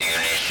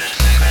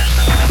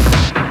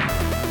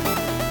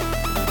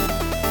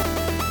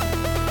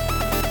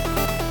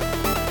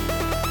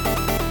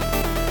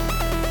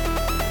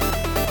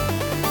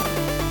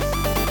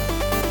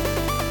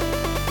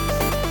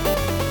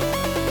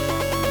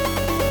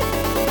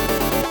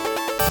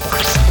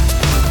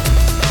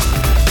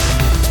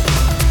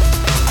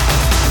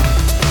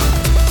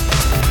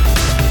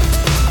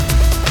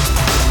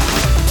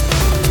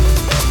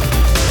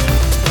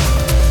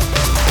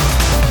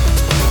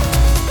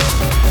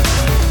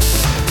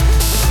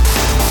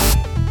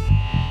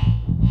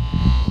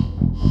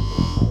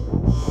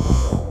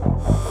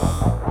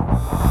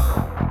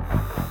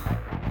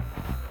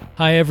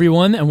Hi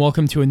everyone, and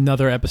welcome to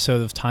another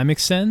episode of Time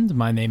Extend.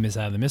 My name is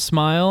Adam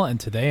Ismail, and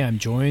today I'm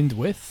joined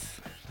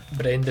with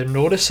Brendan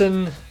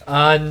Norrison,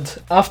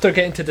 and after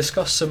getting to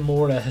discuss some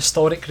more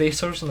historic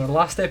racers in our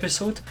last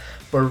episode,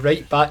 we're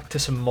right back to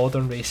some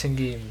modern racing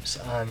games,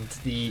 and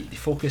the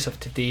focus of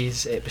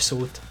today's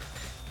episode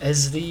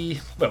is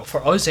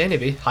for us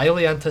anyway,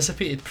 highly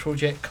anticipated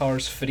Project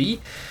Cars 3.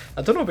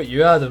 I don't know about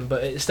you, Adam,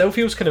 but it still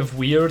feels kind of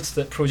weird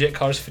that Project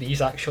Cars 3 is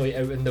actually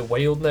out in the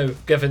wild now,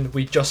 given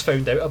we just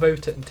found out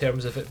about it in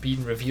terms of it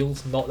being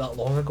revealed not that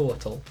long ago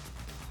at all.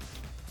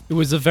 It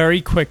was a very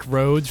quick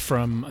road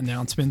from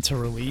announcement to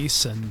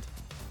release, and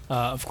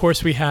of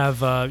course we have,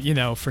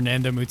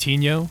 Fernando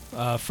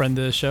Moutinho, friend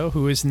of the show,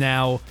 who is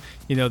now,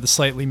 the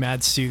Slightly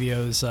Mad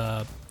Studios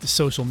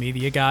social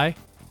media guy,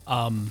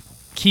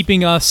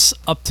 keeping us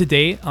up to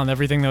date on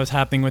everything that was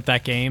happening with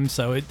that game.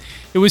 So it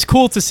was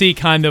cool to see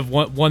kind of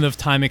one of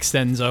Time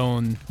Extend's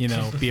own,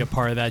 be a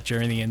part of that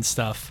journey and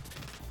stuff.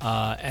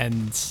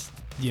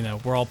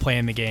 We're all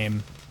playing the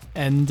game.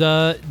 And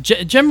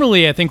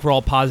generally, I think we're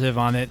all positive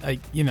on it.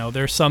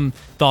 There's some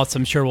thoughts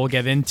I'm sure we'll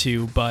get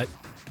into, but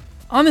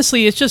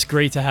honestly, it's just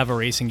great to have a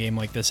racing game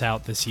like this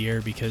out this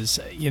year because,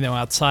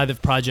 outside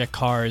of Project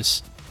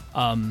Cars,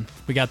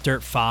 we got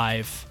Dirt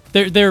 5.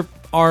 There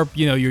are,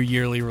 your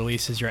yearly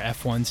releases, your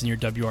F1s and your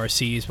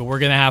WRCs, but we're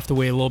going to have to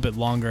wait a little bit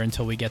longer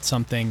until we get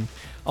something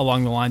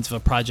along the lines of a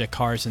Project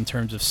Cars in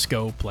terms of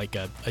scope, like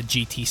a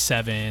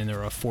GT7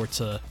 or a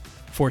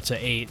Forza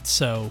 8.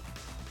 So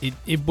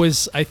it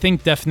was, I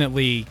think,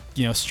 definitely,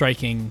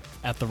 striking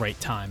at the right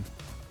time.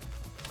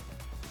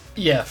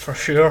 Yeah, for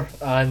sure.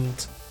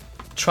 And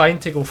trying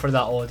to go for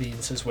that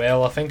audience as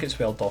well. I think it's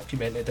well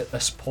documented at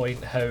this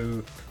point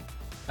how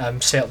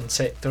certain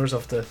sectors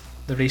of the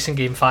racing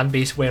game fan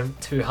base weren't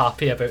too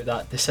happy about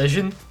that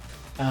decision.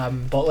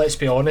 But let's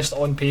be honest,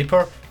 on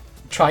paper,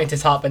 trying to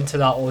tap into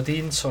that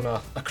audience on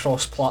a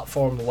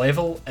cross-platform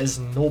level is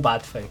no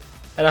bad thing.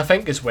 And I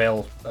think as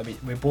well,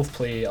 we both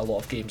play a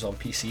lot of games on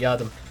PC,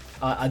 Adam.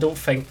 I don't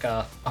think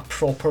a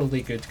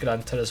properly good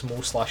Gran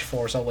Turismo /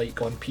 Forza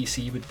like on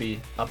PC would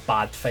be a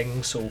bad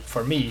thing. So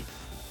for me,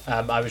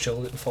 I was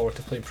really looking forward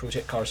to playing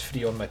Project Cars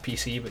 3 on my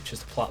PC, which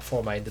is the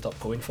platform I ended up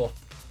going for.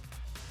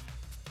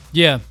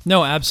 Yeah,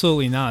 no,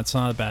 absolutely not. It's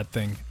not a bad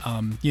thing.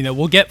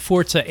 We'll get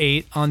Forza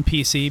 8 on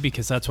PC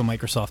because that's what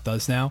Microsoft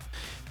does now.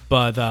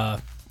 But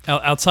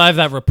outside of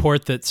that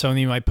report that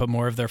Sony might put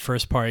more of their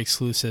first-party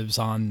exclusives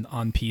on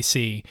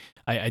PC,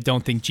 I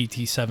don't think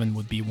GT7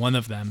 would be one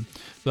of them.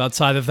 But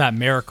outside of that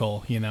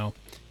miracle, the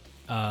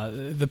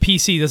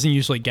PC doesn't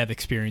usually get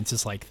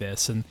experiences like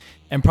this.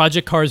 And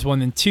Project Cars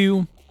 1 and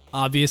 2,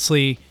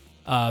 obviously,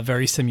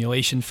 very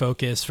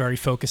simulation-focused, very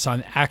focused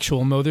on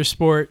actual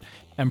motorsport.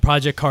 And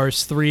Project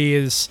Cars 3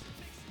 is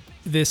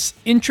this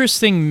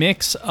interesting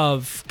mix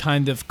of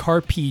kind of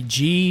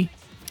CarPG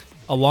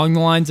along the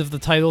lines of the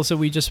titles that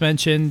we just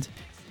mentioned,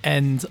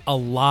 and a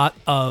lot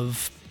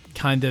of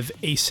kind of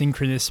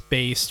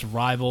asynchronous-based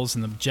rivals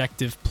and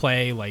objective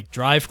play like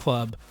Drive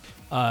Club,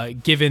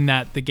 given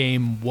that the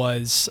game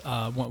was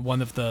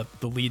one of the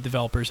lead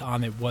developers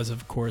on it was,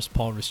 of course,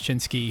 Paul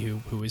Rishchinsky,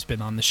 who has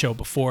been on the show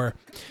before,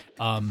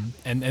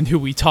 and who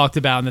we talked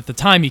about. And at the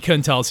time, he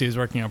couldn't tell us he was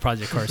working on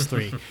Project Cars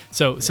 3.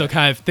 So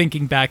kind of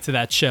thinking back to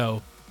that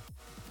show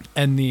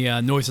and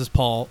the noises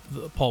Paul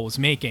was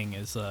making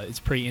is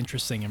pretty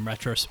interesting in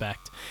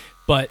retrospect.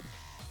 But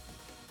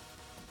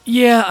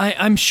yeah,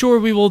 I'm sure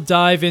we will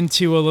dive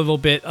into a little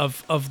bit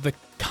of the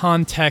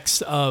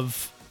context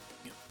of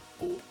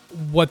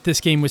what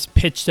this game was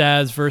pitched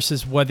as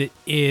versus what it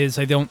is.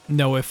 I don't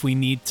know if we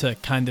need to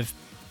kind of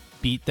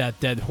beat that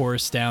dead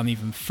horse down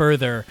even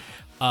further.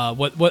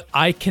 What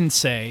I can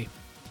say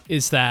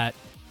is that,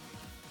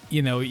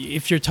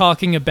 if you're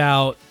talking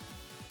about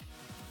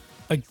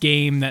a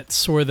game that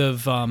sort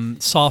of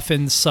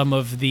softens some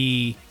of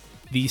the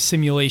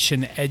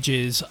simulation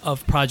edges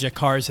of Project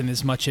Cars, in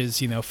as much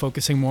as,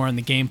 focusing more on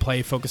the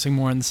gameplay, focusing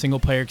more on the single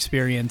player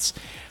experience,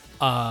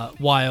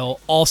 while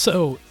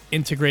also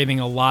integrating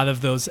a lot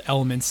of those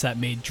elements that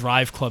made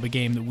Drive Club a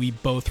game that we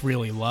both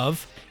really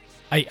love.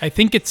 I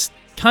think it's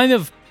kind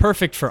of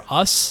perfect for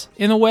us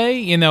in a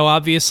way.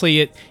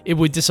 Obviously it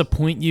would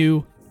disappoint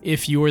you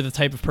if you were the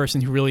type of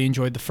person who really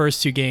enjoyed the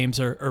first two games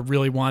or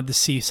really wanted to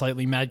see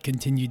Slightly Mad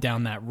continue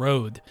down that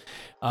road.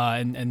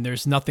 And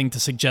there's nothing to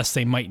suggest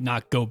they might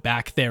not go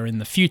back there in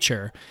the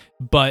future.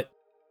 But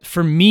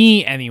for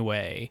me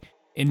anyway,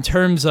 in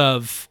terms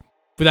of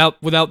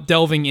without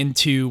delving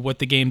into what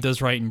the game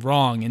does right and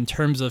wrong, in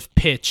terms of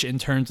pitch, in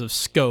terms of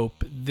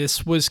scope,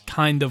 this was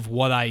kind of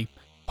what I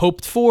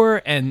hoped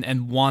for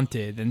and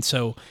wanted. And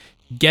so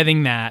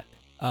getting that,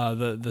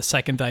 the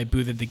second I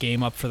booted the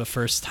game up for the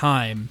first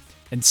time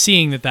and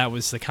seeing that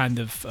was the kind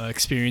of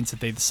experience that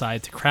they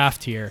decided to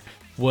craft here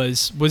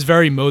was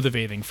very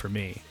motivating for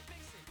me.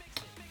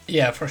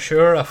 Yeah, for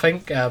sure. I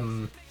think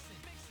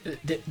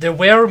there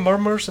were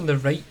murmurs in the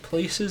right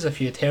places,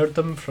 if you had heard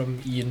them,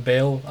 from Ian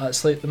Bell at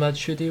Slightly Mad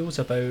Studios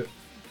about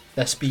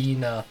this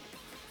being a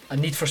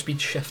Need for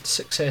Speed Shift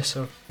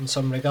successor in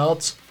some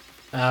regards.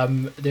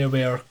 There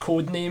were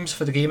code names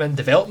for the game in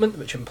development,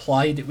 which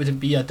implied it wouldn't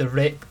be a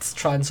direct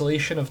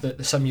translation of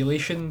the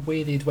simulation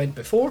way they'd went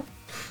before.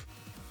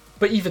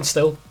 But even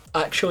still,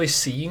 actually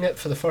seeing it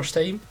for the first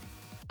time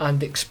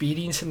and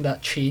experiencing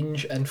that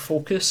change in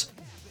focus,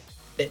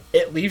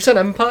 it leaves an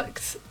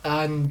impact.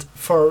 And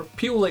for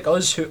people like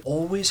us who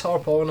always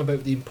harp on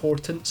about the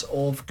importance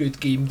of good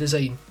game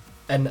design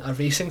in a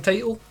racing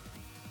title,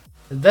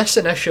 this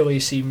initially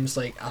seems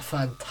like a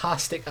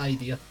fantastic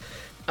idea.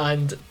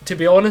 And to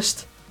be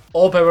honest,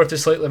 all power to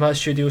Slightly Mad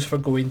Studios for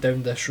going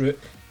down this route,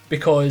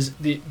 because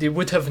they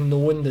would have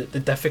known that the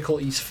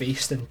difficulties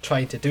faced in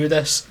trying to do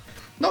this,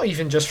 not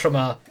even just from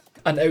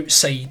an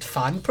outside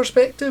fan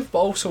perspective, but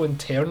also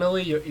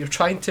internally. You're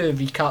trying to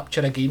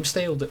recapture a game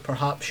style that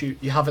perhaps you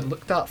haven't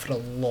looked at for a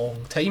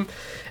long time.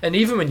 And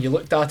even when you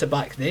looked at it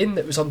back then,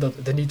 it was under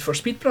the need for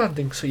speed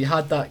branding, so you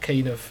had that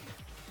kind of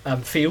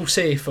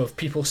fail-safe of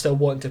people still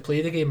wanting to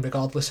play the game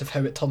regardless of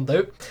how it turned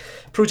out.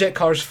 Project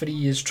Cars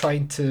 3 is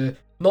trying to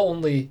not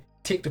only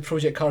take the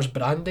Project Cars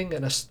branding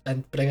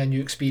and bring a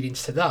new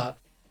experience to that,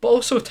 but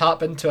also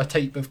tap into a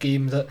type of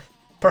game that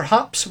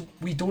perhaps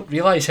we don't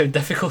realise how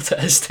difficult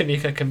it is to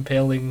make a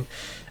compelling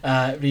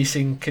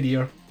racing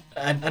career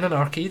in an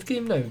arcade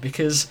game now,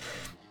 because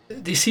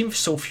they seem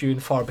so few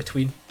and far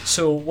between.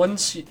 So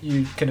once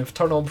you kind of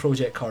turn on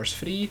Project Cars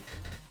 3,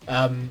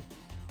 and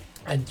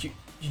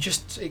you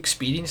just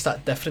experience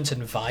that difference in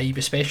vibe,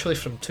 especially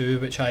from 2,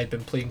 which I had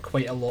been playing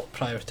quite a lot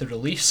prior to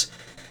release.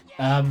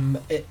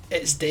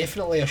 It's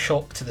definitely a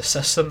shock to the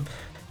system,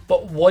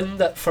 but one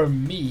that for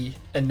me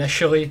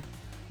initially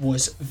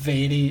was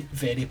very,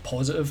 very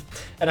positive.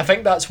 And I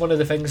think that's one of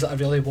the things that I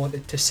really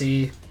wanted to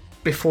say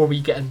before we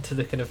get into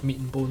the kind of meat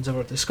and bones of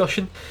our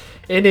discussion.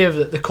 Any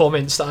of the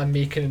comments that I'm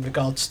making in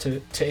regards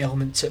to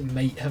elements that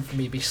might have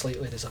maybe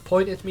slightly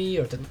disappointed me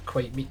or didn't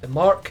quite meet the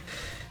mark,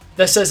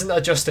 this isn't a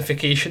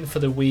justification for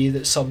the way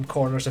that some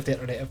corners of the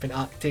internet have been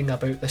acting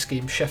about this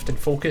game's shift in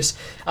focus.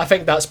 I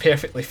think that's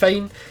perfectly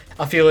fine.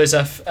 I feel as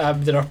if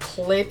there are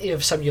plenty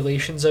of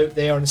simulations out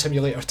there and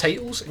simulator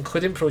titles,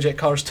 including Project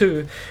Cars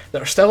 2,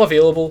 that are still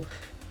available.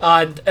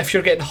 And if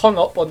you're getting hung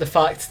up on the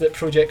fact that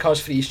Project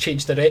Cars 3 has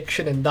changed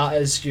direction and that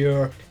is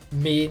your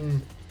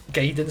main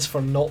guidance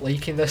for not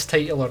liking this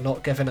title or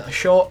not giving it a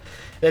shot,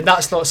 then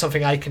that's not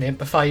something I can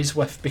empathise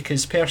with,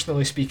 because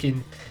personally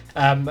speaking,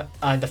 and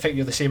I think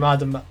you're the same,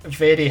 Adam,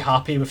 very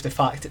happy with the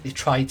fact that they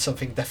tried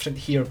something different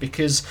here,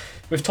 because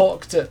we've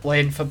talked at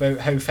length about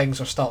how things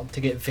are starting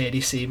to get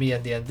very samey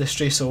in the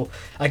industry. So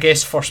I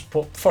guess first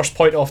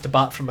point off the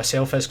bat from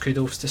myself is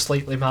kudos to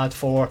Slightly Mad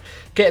for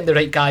getting the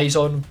right guys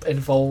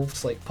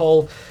involved like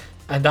Paul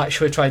and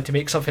actually trying to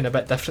make something a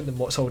bit different than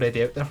what's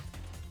already out there.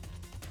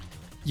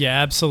 Yeah,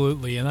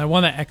 absolutely. And I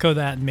want to echo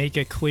that and make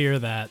it clear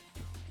that,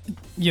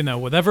 you know,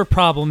 whatever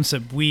problems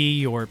that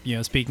we, or, you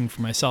know, speaking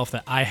for myself,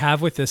 that I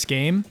have with this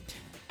game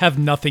have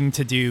nothing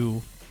to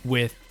do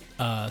with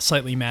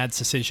Slightly Mad's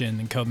decision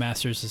and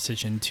Codemasters'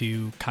 decision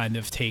to kind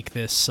of take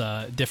this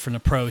different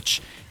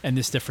approach and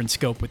this different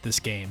scope with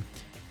this game.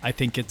 I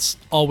think it's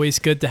always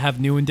good to have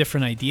new and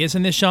different ideas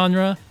in this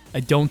genre. I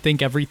don't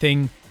think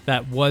everything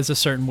that was a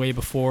certain way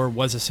before,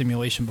 was a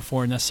simulation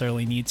before,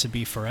 necessarily needs to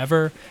be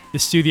forever. The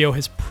studio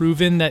has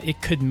proven that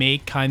it could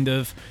make kind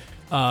of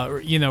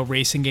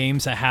racing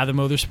games that had a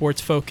motorsports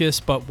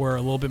focus but were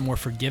a little bit more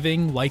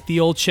forgiving, like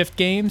the old Shift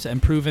games,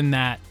 and proven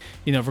that,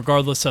 you know,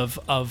 regardless of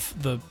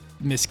the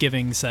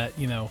misgivings that,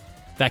 you know,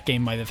 that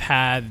game might have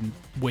had and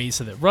ways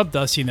that it rubbed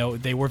us, you know,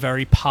 they were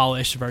very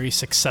polished, very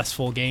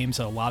successful games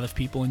that a lot of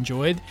people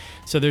enjoyed.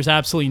 So there's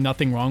absolutely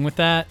nothing wrong with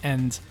that.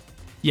 And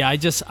yeah,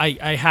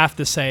 I have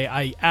to say,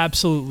 I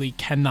absolutely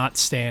cannot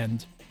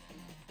stand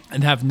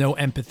and have no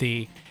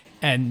empathy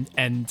and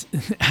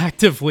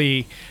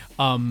actively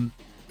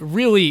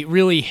really,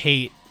 really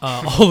hate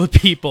all the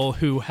people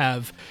who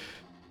have,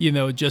 you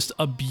know, just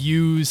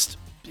abused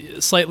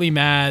Slightly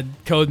Mad,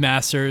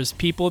 Codemasters,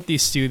 people at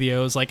these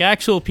studios, like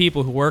actual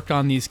people who work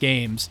on these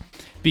games,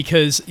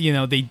 because, you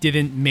know, they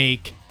didn't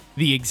make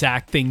the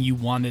exact thing you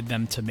wanted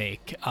them to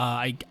make.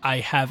 I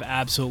have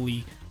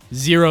absolutely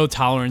zero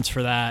tolerance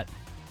for that.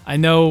 I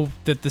know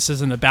that this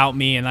isn't about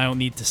me and I don't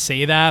need to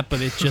say that,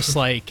 but it's just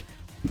like,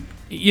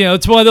 you know,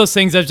 it's one of those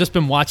things I've just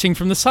been watching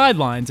from the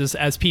sidelines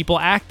as people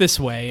act this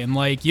way. And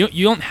like, you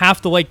don't have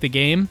to like the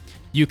game.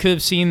 You could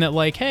have seen that,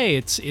 like, hey,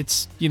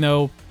 it's you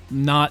know,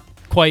 not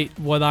quite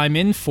what I'm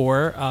in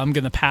for. I'm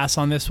going to pass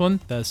on this one.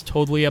 That's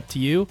totally up to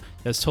you.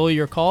 That's totally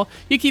your call.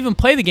 You can even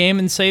play the game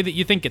and say that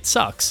you think it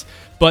sucks.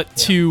 But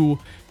to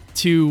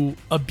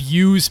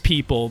abuse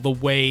people the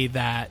way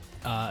that,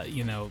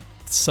 you know,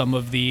 some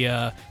of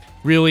the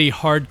really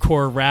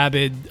hardcore,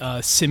 rabid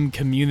sim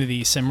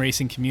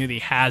racing community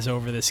has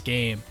over this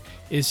game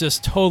is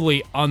just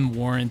totally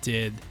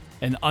unwarranted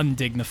and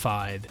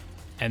undignified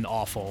and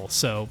awful.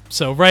 So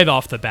right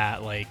off the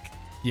bat, like,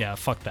 yeah,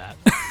 fuck that.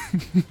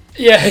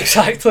 Yeah,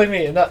 exactly,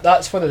 mate. And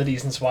that's one of the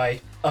reasons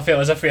why I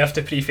feel as if we have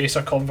to preface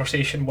our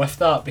conversation with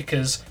that,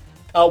 because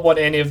I don't want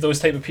any of those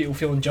type of people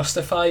feeling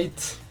justified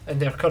in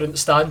their current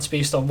stance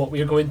based on what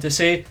we're going to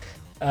say.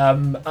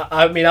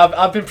 I mean,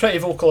 I've been pretty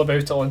vocal about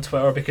it on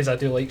Twitter because I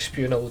do like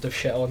spewing a load of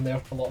shit on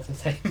there a lot of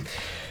the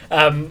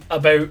time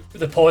about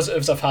the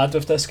positives I've had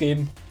with this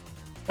game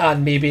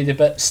and maybe the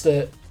bits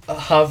that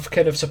have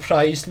kind of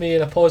surprised me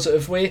in a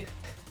positive way.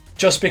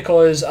 Just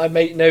because I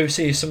might now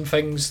say some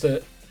things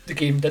that the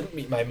game didn't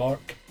meet my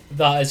mark,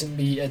 that isn't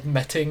me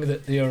admitting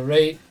that they are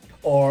right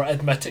or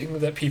admitting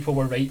that people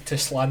were right to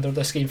slander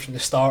this game from the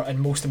start, and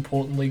most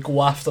importantly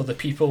go after the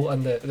people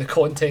and the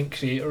content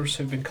creators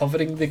who've been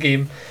covering the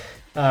game.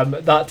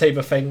 That type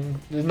of thing,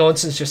 the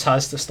nonsense just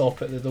has to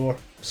stop at the door.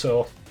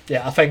 So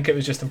yeah, I think it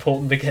was just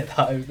important to get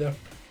that out there.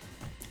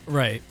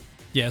 Right.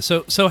 Yeah,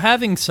 so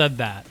having said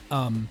that,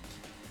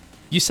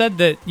 you said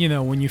that, you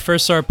know, when you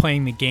first started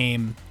playing the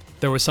game,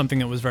 there was something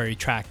that was very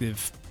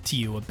attractive to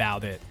you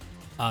about it,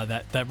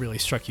 that really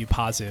struck you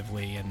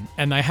positively,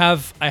 and I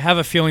have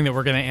a feeling that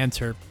we're going to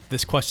answer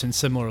this question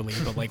similarly,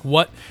 but like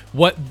what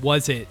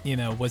was it? You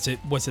know, was it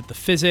the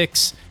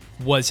physics?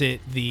 Was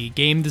it the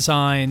game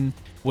design?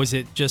 Was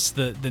it just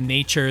the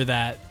nature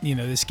that, you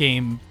know, this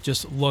game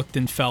just looked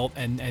and felt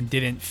and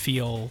didn't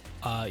feel,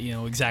 you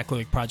know, exactly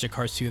like Project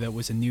Cars 2, that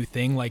was a new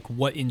thing? Like,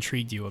 what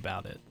intrigued you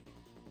about it?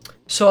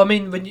 So, I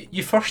mean, when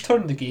you first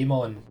turn the game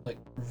on, like,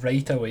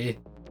 right away,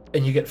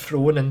 and you get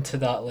thrown into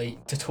that,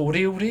 like,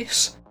 tutorial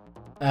race,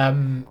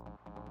 I'm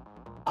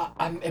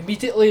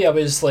immediately, I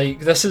was like,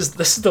 this is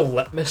the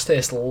litmus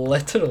test,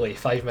 literally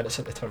 5 minutes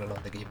into turning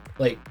on the game.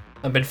 Like,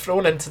 I've been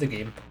thrown into the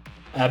game.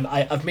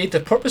 I've made the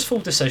purposeful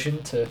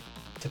decision to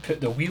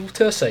put the wheel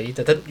to a side.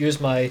 I didn't use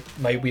my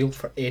wheel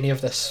for any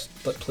of this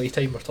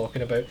playtime we're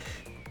talking about.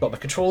 Got my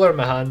controller in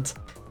my hand,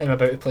 and I'm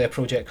about to play a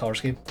Project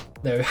Cars game.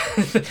 Now,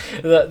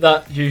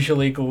 that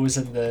usually goes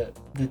in the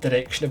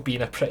direction of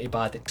being a pretty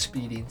bad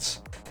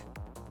experience,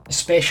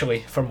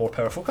 especially for more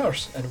powerful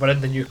cars. And we're in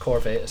the new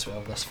Corvette as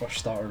well, this first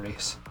starter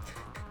race.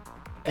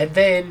 And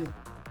then,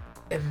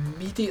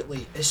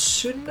 immediately, as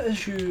soon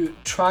as you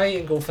try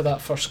and go for that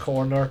first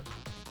corner,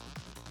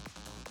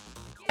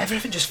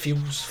 everything just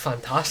feels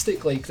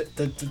fantastic. Like,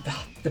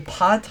 the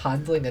pad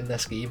handling in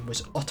this game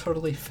was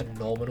utterly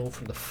phenomenal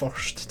from the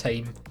first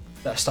time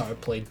that I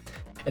started playing.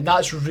 And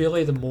that's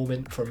really the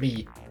moment for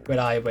me where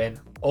I went,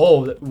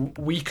 oh,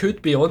 we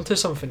could be onto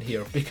something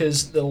here.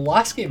 Because the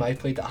last game I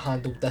played that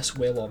handled this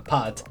well on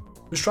pad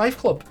was Drive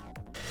Club.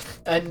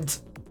 And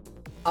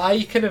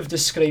I kind of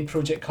describe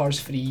Project Cars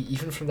 3,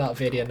 even from that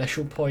very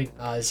initial point,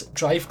 as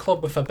Drive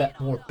Club with a bit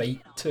more bite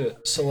to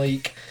it. So,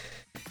 like,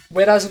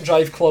 whereas in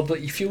Drive Club,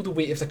 like, you feel the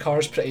weight of the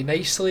cars pretty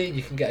nicely, and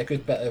you can get a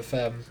good bit of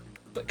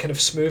kind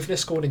of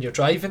smoothness going in your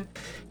driving.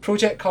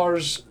 Project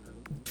Cars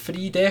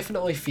 3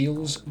 definitely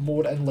feels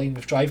more in line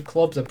with Drive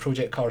Club than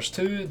Project Cars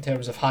 2 in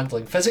terms of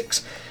handling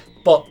physics,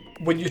 but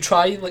when you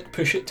try and like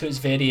push it to its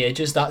very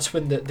edges, that's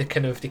when the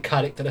kind of the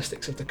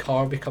characteristics of the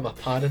car become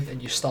apparent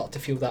and you start to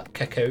feel that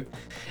kick out.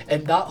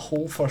 And that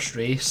whole first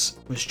race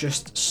was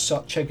just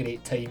such a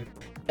great time,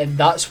 and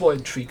that's what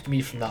intrigued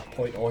me from that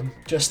point on.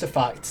 Just the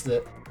fact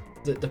that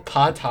the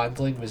pad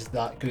handling was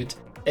that good.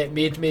 It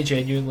made me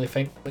genuinely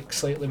think like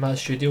Slightly Mad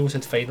Studios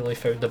had finally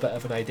found a bit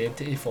of an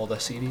identity for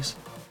this series.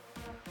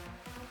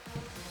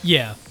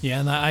 Yeah,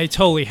 and I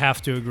totally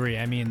have to agree.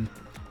 I mean,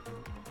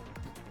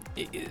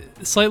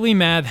 Slightly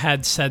Mad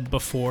had said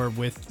before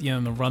with, you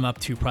know, the run-up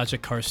to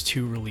Project Cars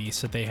 2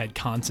 release that they had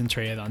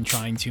concentrated on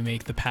trying to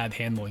make the pad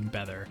handling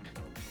better.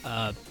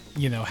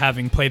 You know,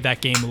 having played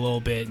that game a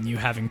little bit and you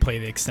having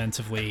played it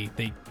extensively,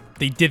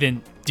 they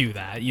didn't do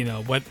that. You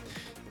know,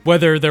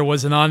 whether there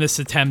was an honest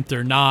attempt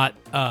or not,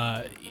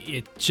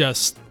 it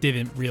just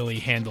didn't really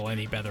handle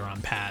any better on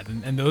pad.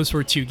 And those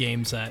were two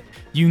games that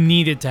you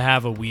needed to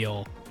have a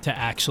wheel to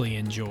actually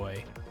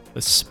enjoy,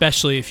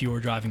 especially if you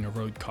were driving a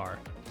road car.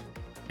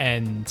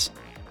 And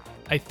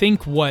I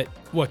think what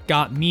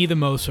got me the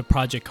most with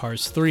Project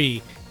Cars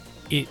 3,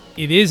 it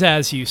is,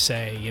 as you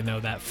say, you know,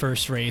 that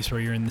first race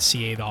where you're in the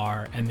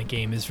C8R and the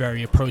game is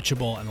very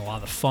approachable and a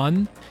lot of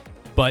fun.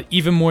 But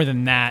even more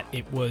than that,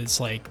 it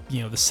was like,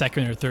 you know, the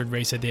second or third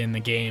race I did in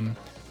the game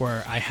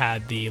where I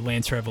had the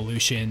Lancer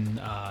Evolution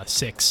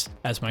 6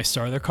 as my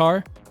starter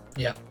car.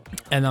 Yeah.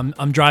 And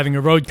I'm driving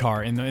a road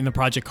car in the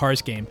Project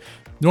Cars game.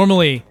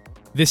 Normally,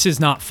 this is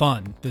not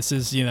fun. This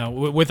is, you know,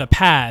 with a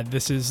pad,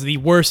 this is the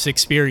worst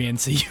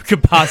experience that you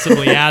could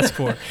possibly ask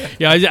for.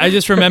 Yeah, I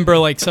just remember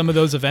like some of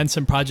those events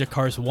in Project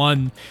Cars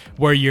 1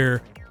 where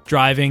you're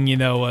driving, you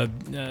know,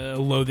 a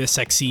Lotus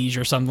Exige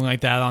or something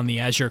like that on the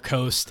Azure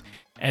Coast,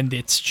 and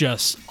it's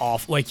just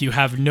off. Like, you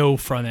have no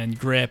front end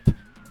grip.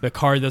 The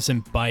car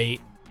doesn't bite.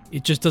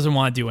 It just doesn't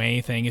want to do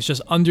anything. It's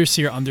just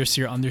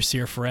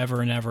understeer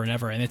forever and ever and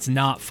ever, and it's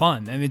not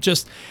fun. And it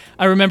just,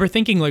 I remember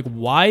thinking, like,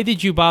 why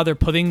did you bother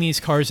putting these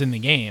cars in the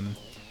game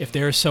if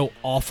they're so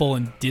awful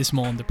and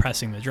dismal and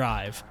depressing to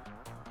drive?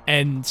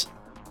 And,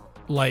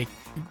 like,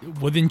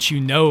 wouldn't you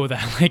know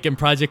that, like, in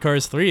Project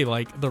Cars 3,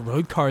 like, the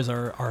road cars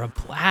are a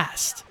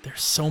blast. They're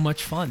so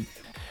much fun.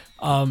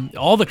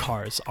 All the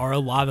cars are a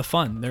lot of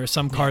fun. There are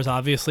some cars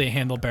obviously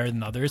handle better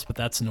than others, but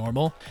that's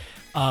normal.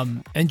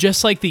 And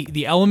just like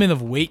the element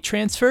of weight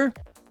transfer,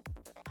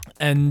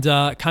 and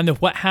kind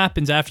of what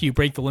happens after you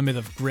break the limit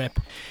of grip.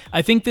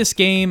 I think this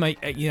game, I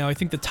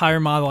think the tire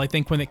model, I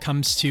think when it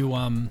comes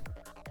to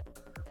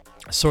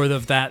sort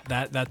of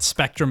that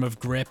spectrum of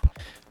grip,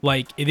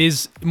 like it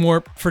is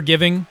more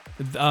forgiving,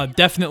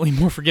 definitely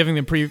more forgiving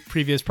than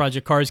previous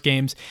Project Cars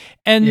games,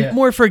 and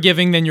more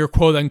forgiving than your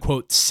quote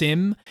unquote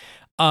sim.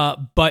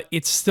 But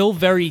it's still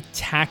very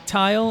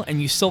tactile,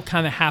 and you still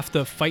kind of have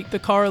to fight the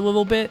car a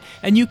little bit,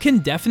 and you can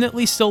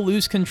definitely still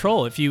lose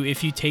control if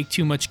you take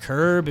too much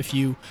curb, if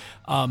you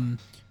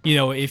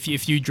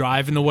if you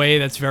drive in a way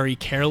that's very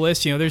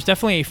careless. There's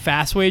definitely a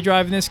fast way to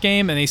drive in this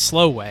game and a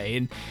slow way,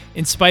 and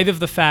in spite of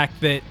the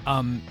fact that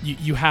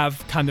you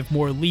have kind of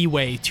more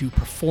leeway to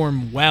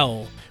perform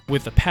well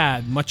with the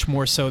pad, much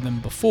more so than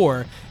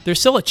before, there's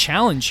still a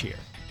challenge here.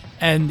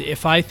 And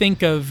if I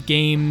think of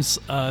games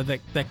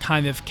that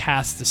kind of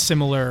cast a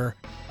similar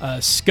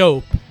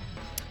scope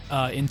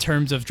in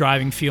terms of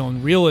driving feel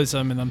and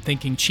realism, and I'm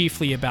thinking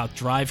chiefly about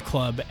Drive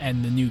Club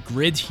and the new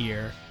grid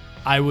here,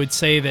 I would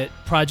say that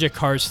Project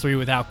Cars 3,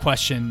 without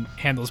question,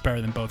 handles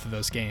better than both of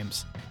those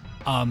games.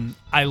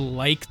 I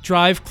like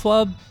Drive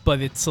Club,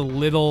 but it's a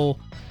little...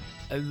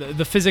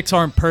 the physics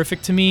aren't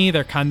perfect to me.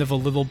 They're kind of a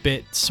little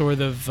bit sort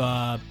of...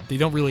 they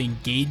don't really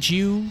engage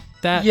you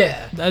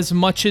as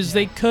much as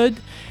they could.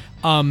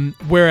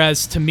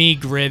 Whereas to me,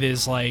 Grid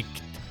is like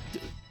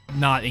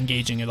not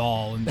engaging at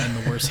all, and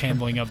the worst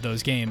handling of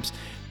those games.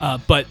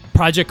 But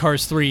Project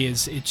Cars 3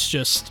 it's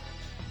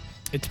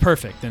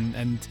perfect,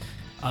 and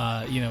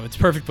it's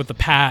perfect with the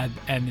pad,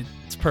 and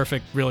it's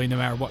perfect really no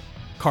matter what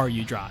car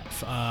you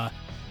drive.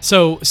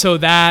 So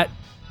that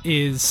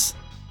is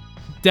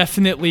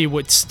definitely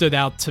what stood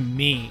out to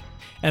me,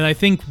 and I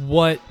think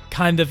what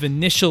kind of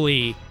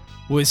initially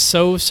was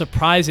so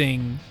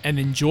surprising and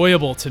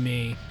enjoyable to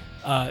me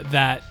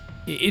that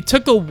it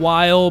took a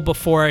while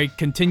before I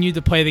continued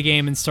to play the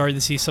game and started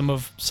to see some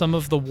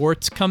of the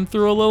warts come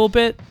through a little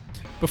bit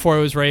before I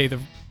was ready to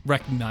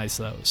recognize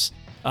those,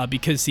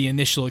 because the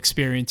initial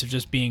experience of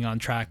just being on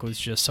track was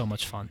just so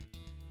much fun.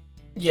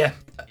 Yeah,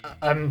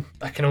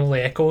 I can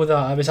only echo that.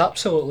 I was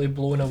absolutely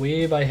blown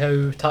away by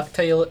how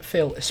tactile it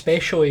felt,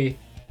 especially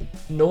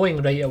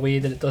knowing right away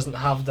that it doesn't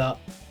have that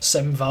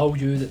sim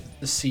value that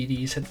the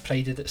series had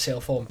prided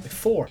itself on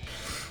before.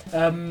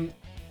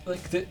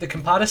 Like the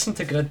comparison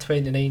to Grid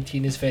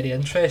 2019 is very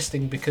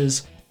interesting,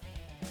 because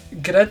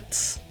Grid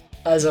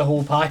as a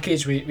whole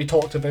package, we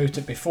talked about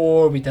it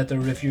before, we did a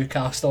review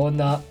cast on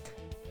that,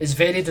 is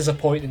very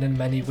disappointing in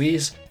many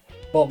ways.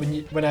 But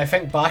when I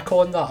think back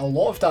on that, a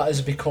lot of that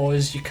is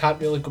because you can't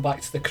really go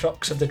back to the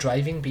crux of the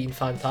driving being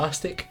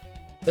fantastic.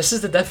 This is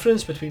the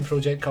difference between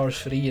Project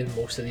Cars 3 and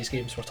most of these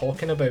games we're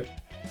talking about.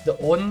 The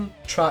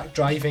on-track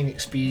driving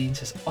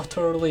experience is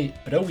utterly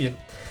brilliant.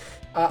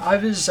 I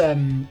was,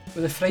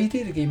 the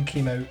Friday the game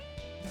came out,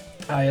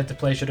 I had the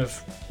pleasure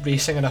of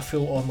racing in a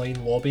full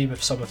online lobby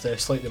with some of the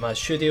Slightly Mad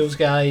Studios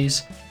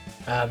guys,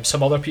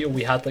 some other people.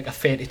 We had like a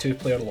 32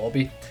 player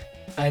lobby,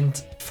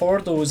 and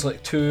for those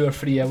like 2 or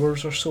 3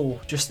 hours or so,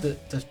 just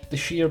the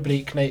sheer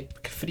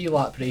breakneck 3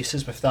 lap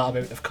races with that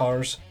amount of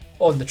cars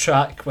on the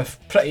track with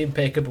pretty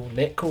impeccable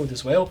netcode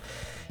as well,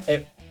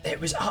 it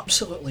was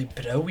absolutely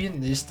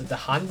brilliant. The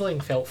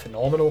handling felt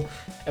phenomenal,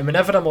 and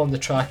whenever I'm on the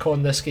track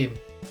on this game,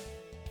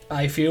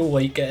 I feel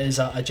like it is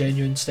a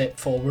genuine step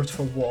forward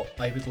for what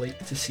I would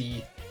like to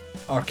see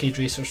arcade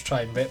racers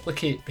try and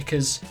replicate,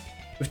 because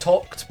we've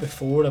talked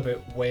before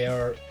about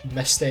where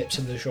missteps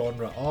in the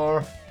genre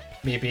are.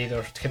 Maybe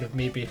they're kind of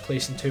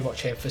placing too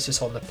much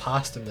emphasis on the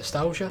past and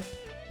nostalgia.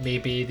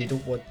 Maybe they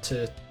don't want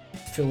to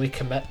fully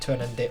commit to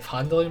an in-depth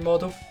handling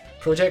model.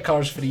 Project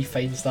Cars 3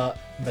 finds that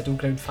middle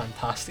ground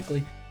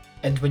fantastically,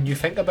 and when you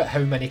think about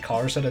how many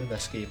cars are in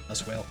this game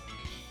as well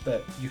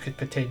that you could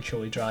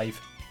potentially drive,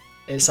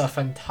 it's a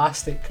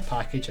fantastic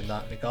package in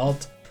that regard.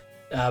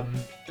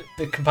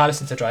 The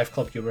comparison to Drive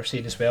Club you were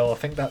saying as well, I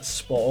think that's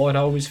spot on.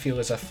 I always feel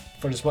as if,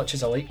 for as much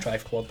as I like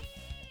Drive Club,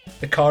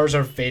 the cars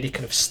are very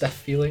kind of stiff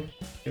feeling.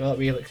 You know that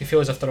way, like they feel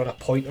as if they're on a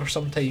pointer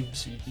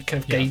sometimes. You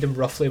kind of guide them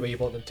roughly where you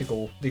want them to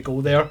go. They go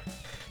there.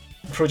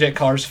 Project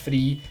Cars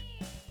 3,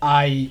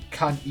 I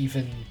can't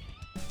even...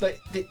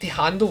 Like, they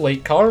handle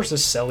like cars,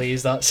 as silly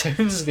as that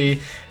sounds. They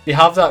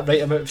have that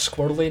right amount of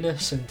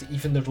squirreliness, and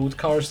even the road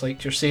cars,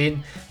 like you're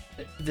saying,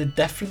 the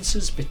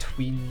differences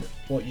between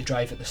what you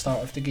drive at the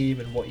start of the game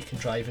and what you can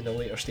drive in the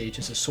later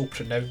stages is so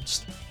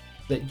pronounced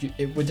that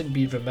it wouldn't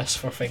be remiss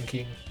for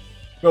thinking,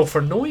 well,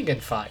 for knowing in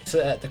fact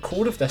that at the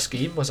core of this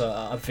game was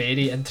a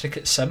very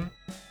intricate sim,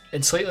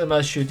 and Slightly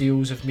Mad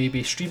Studios have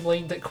maybe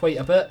streamlined it quite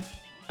a bit,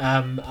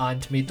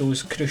 and made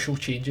those crucial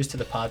changes to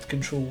the pad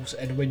controls,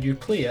 and when you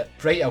play it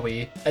right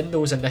away in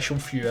those initial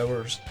few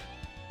hours,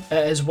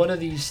 it is one of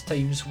these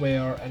times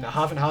where, and I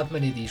haven't had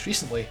many of these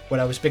recently,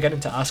 where I was beginning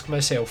to ask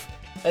myself,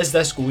 is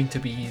this going to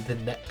be the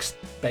next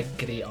big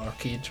great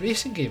arcade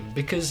racing game?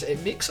 Because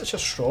it makes such a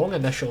strong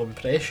initial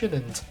impression,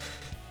 and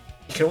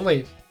you can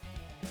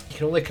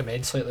only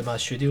commend Slightly Mad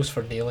Studios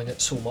for nailing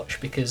it so much,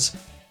 because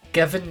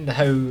given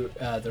how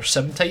their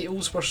sim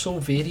titles were so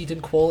varied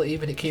in quality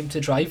when it came to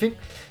driving,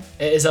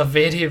 it is a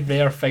very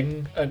rare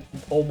thing, and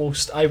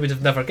almost I would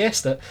have never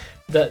guessed it,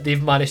 that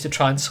they've managed to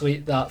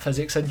translate that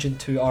physics engine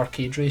to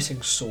arcade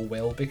racing so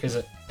well, because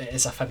it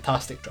is a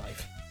fantastic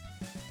drive.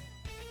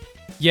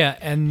 Yeah,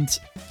 and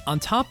on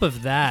top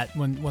of that,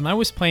 when I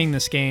was playing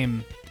this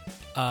game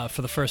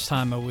for the first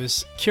time, I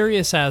was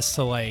curious as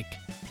to, like,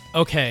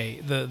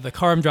 okay, the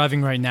car I'm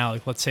driving right now,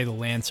 like, let's say the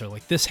Lancer,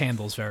 like, this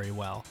handles very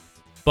well.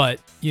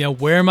 But, you know,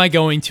 where am I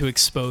going to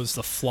expose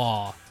the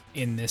flaw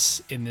in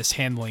this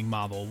handling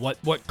model?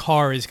 What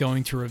car is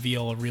going to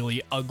reveal a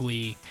really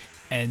ugly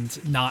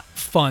and not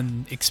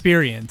fun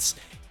experience?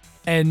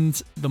 And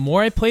the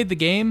more I played the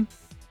game,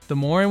 the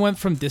more I went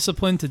from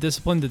discipline to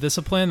discipline to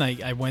discipline.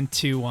 I went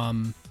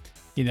to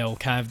you know,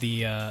 kind of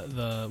the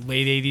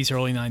late 80s,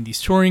 early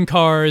 90s touring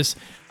cars.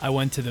 I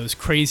went to those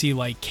crazy,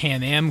 like,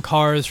 Can-Am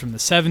cars from the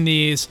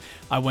 70s.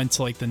 I went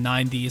to, like, the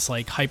 90s,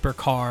 like,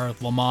 hypercar,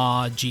 Le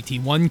Mans,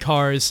 GT1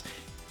 cars.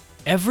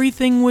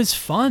 Everything was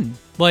fun.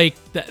 Like,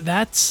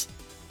 that's,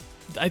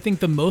 I think,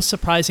 the most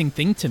surprising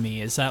thing to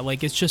me is that,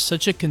 like, it's just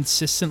such a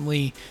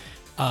consistently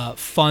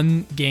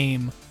fun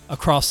game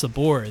across the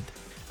board.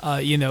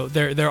 You know,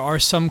 there are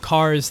some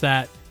cars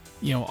that,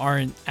 you know,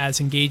 aren't as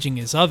engaging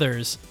as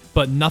others,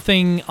 but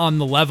nothing on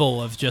the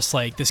level of just,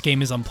 like, this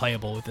game is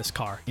unplayable with this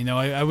car. You know,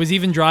 I was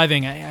even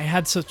driving, I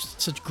had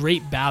such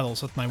great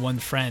battles with my one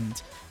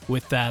friend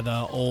with that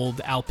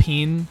old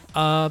Alpine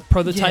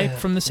prototype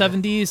from the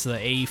 70s, the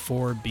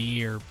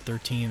A4B or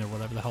 13 or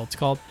whatever the hell it's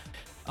called.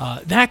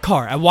 That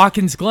car at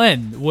Watkins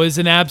Glen was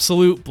an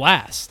absolute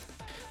blast.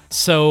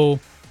 So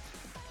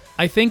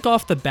I think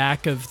off the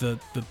back of the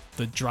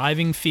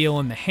driving feel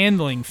and the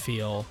handling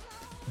feel,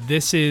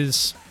 this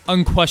is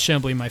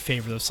unquestionably my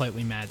favorite of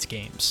Slightly Mad's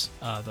games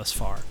thus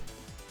far.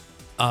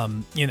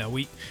 You know,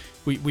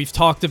 we've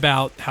talked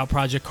about how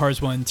Project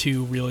Cars 1 and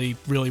 2 really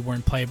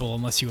weren't playable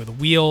unless you were the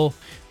wheel.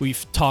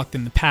 We've talked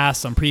in the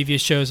past on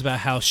previous shows about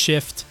how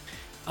Shift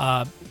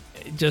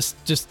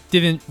just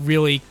didn't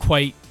really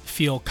quite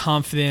feel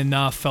confident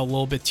enough, felt a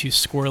little bit too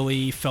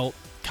squirrely, felt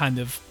kind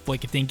of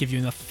like it didn't give you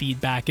enough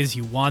feedback as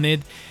you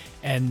wanted.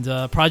 And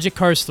Project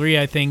Cars 3,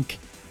 I think,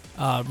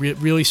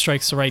 really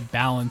strikes the right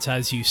balance,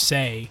 as you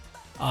say,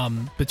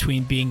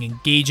 between being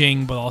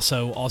engaging but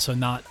also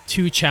not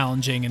too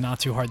challenging and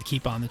not too hard to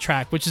keep on the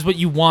track, which is what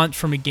you want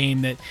from a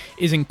game that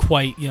isn't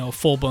quite, you know,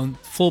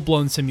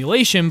 full-blown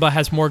simulation, but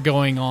has more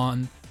going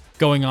on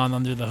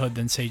under the hood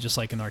than, say, just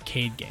like an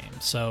arcade game.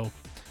 So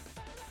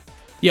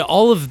yeah,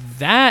 all of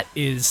that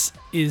is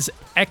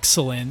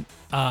excellent,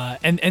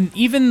 and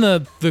even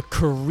the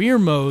career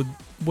mode,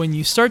 when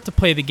you start to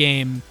play the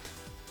game,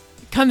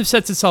 kind of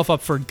sets itself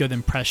up for a good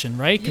impression,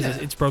 right? Because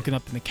it's broken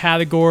up into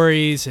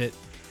categories. It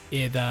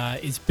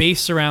is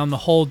based around the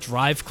whole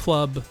Drive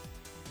Club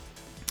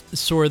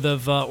sort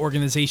of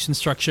organization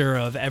structure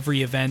of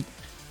every event,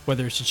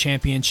 whether it's a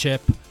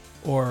championship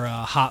or a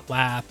hot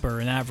lap or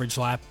an average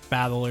lap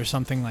battle or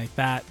something like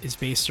that, is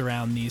based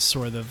around these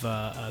sort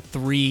of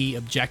 3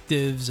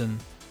 objectives. And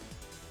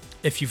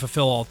if you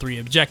fulfill all 3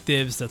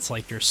 objectives, that's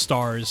like your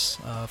stars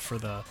for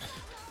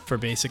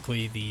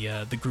basically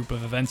the group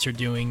of events you're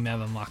doing. That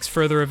unlocks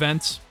further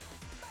events.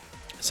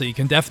 So you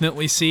can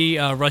definitely see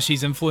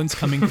Rushy's influence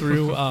coming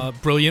through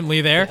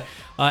brilliantly there,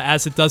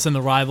 as it does in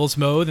the Rivals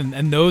mode,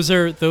 and those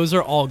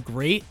are all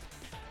great.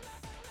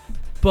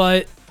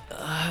 But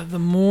the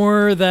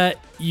more that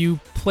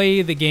you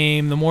play the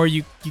game, the more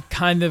you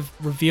kind of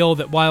reveal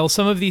that while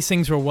some of these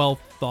things were well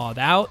thought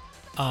out,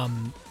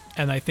 and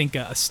I think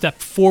a step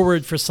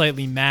forward for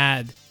Slightly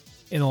Mad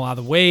in a lot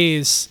of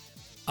ways,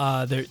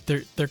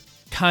 they're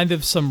kind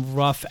of some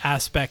rough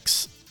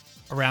aspects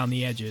around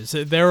the edges.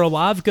 There are a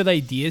lot of good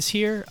ideas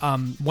here.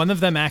 One of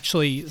them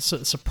actually,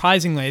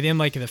 surprisingly, I didn't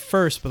like it at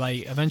first, but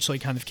I eventually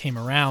kind of came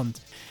around.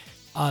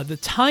 The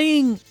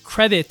tying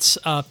credits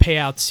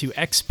payouts to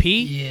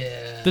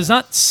XP does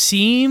not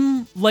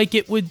seem like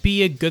it would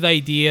be a good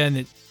idea,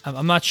 and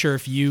I'm not sure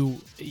if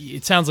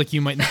it sounds like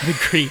you might not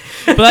agree,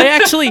 but I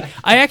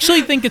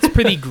actually think it's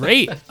pretty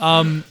great.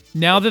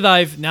 Now that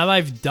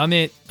I've done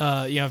it,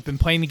 I've been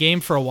playing the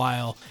game for a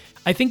while.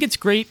 I think it's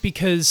great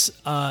because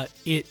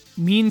it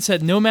means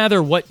that no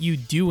matter what you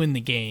do in the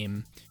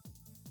game,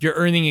 you're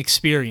earning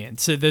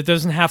experience. So there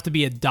doesn't have to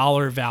be a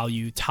dollar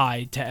value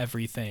tied to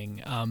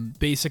everything.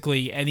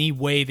 Basically, any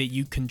way that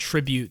you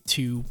contribute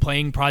to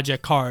playing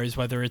Project Cars,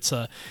 whether it's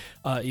a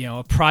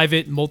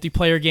private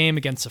multiplayer game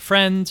against a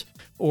friend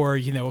or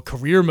a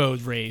career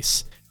mode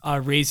race,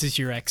 raises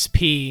your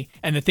XP,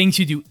 and the things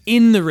you do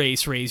in the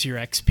race raise your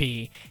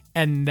XP,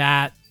 and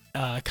that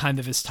kind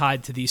of is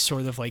tied to these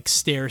sort of like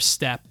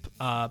stair-step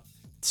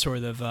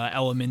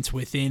elements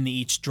within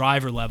each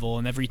driver level,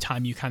 and every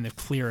time you kind of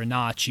clear a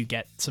notch, you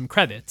get some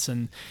credits.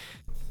 And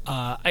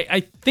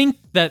I think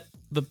that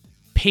the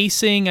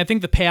pacing, I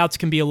think the payouts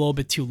can be a little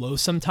bit too low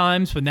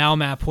sometimes, but now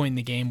I'm at a point in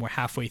the game where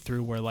halfway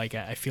through where like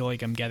I feel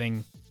like I'm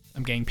getting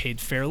paid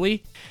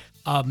fairly.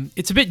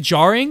 It's a bit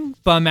jarring,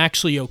 but I'm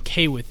actually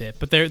okay with it.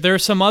 But there are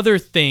some other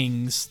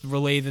things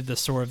related to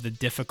sort of the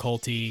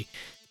difficulty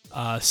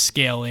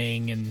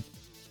scaling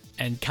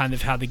and kind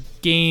of how the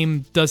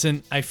game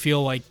doesn't, I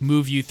feel like,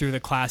 move you through the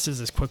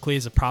classes as quickly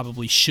as it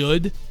probably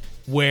should,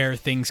 where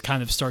things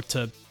kind of start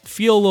to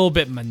feel a little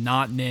bit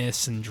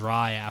monotonous and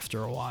dry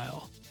after a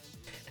while.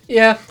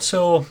 Yeah,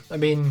 so, I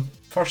mean,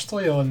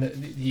 firstly on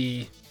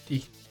the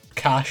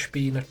cash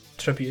being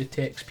attributed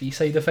to XP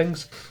side of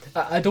things,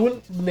 I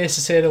don't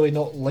necessarily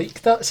not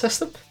like that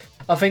system.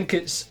 I think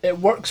it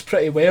works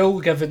pretty well,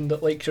 given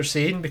that, like you're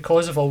saying,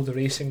 because of all the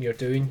racing you're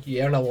doing,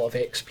 you earn a lot of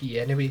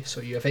XP anyway,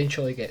 so you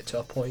eventually get to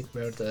a point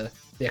where the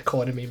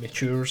economy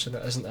matures and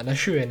it isn't an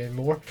issue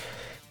anymore.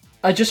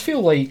 I just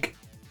feel like,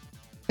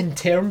 in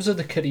terms of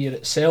the career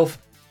itself,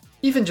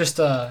 even just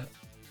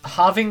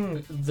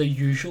having the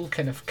usual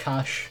kind of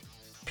cash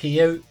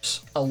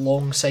payouts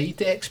alongside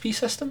the XP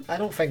system, I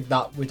don't think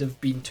that would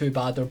have been too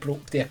bad or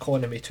broke the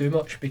economy too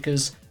much,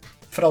 because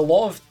for a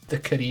lot of the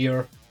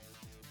career,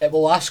 it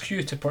will ask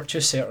you to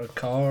purchase certain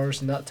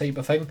cars and that type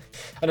of thing,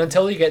 and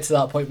until you get to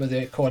that point where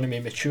the economy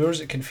matures,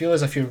 it can feel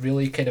as if you're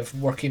really kind of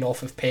working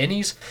off of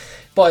pennies.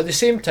 But at the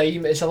same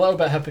time, it's a little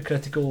bit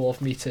hypocritical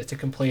of me to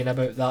complain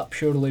about that,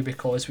 purely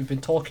because we've been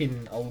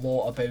talking a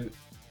lot about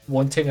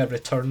wanting a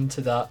return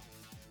to that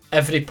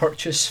every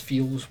purchase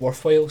feels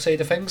worthwhile side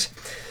of things.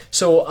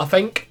 So I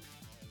think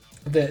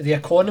the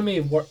economy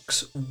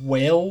works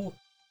well,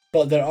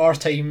 but there are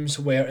times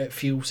where it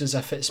feels as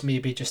if it's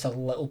maybe just a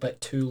little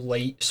bit too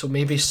light, so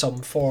maybe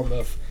some form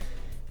of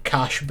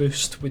cash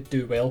boost would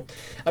do well.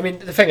 I mean,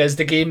 the thing is,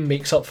 the game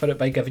makes up for it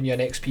by giving you an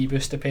XP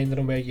boost depending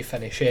on where you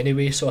finish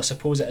anyway, so I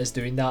suppose it is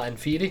doing that in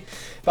theory.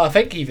 But I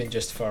think even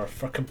just for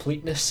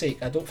completeness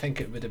sake, I don't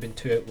think it would have been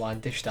too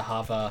outlandish to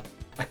have a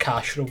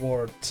cash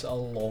reward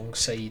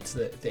alongside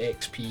the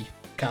XP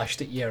cash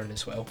that you earn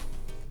as well.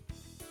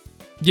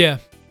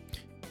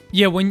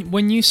 Yeah,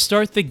 when you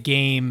start the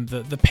game,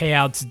 the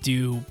payouts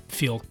do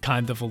feel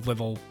kind of a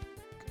little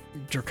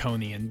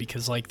draconian,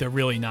 because like they're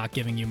really not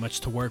giving you much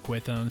to work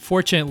with. And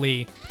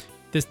unfortunately,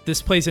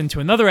 this plays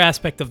into another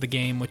aspect of the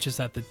game, which is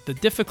that the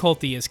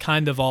difficulty is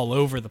kind of all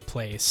over the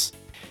place.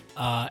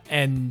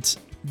 And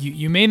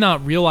you may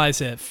not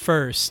realize it at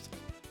first,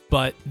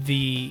 but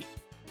the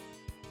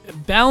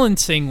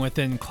balancing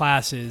within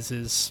classes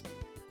is,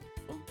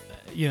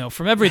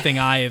 from everything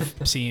I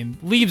have seen,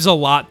 leaves a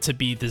lot to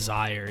be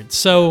desired.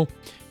 So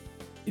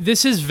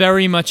this is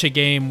very much a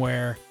game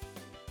where,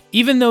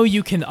 even though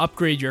you can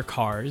upgrade your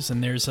cars,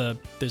 and there's a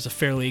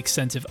fairly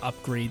extensive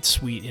upgrade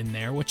suite in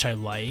there, which I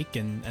like,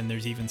 and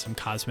there's even some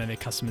cosmetic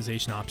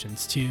customization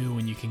options too,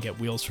 and you can get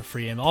wheels for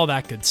free and all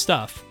that good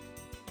stuff.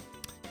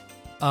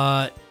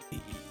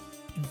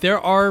 There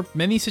are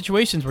many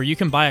situations where you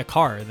can buy a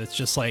car that's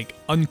just like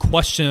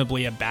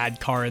unquestionably a bad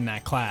car in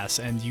that class,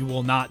 and you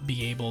will not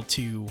be able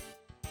to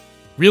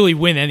really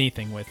win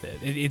anything with it.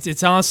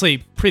 It's honestly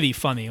pretty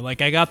funny.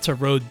 Like, I got to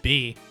Road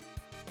B,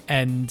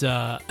 and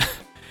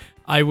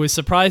I was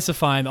surprised to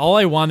find all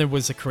I wanted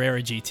was a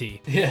Carrera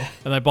GT. Yeah.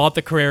 And I bought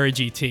the Carrera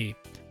GT,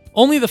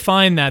 only to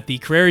find that the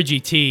Carrera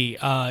GT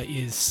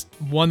is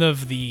one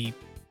of the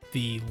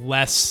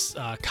less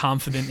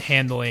confident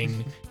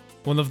handling,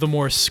 one of the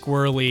more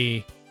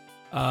squirrely,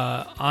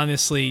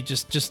 honestly,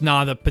 just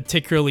not a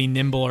particularly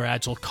nimble or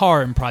agile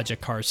car in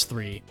Project Cars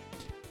 3,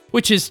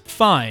 which is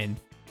fine.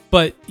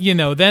 But,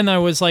 then I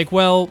was like,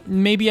 well,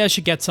 maybe I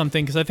should get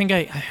something, because I think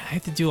I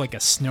had to do like a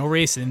snow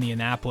race in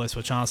Indianapolis,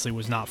 which honestly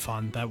was not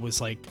fun.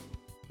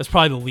 That's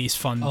probably the least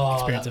fun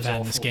experience I've had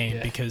in this game,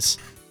 yeah.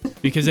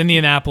 because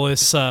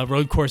Indianapolis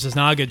road course is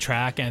not a good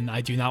track, and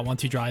I do not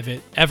want to drive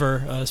it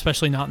ever,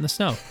 especially not in the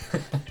snow.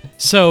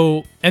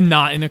 So, and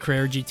not in a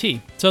Carrera GT.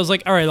 So I was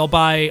like, all right, I'll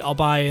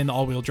buy an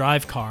all-wheel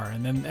drive car,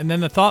 and then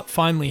the thought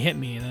finally hit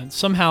me, and then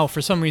somehow,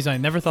 for some reason, I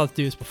never thought to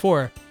do this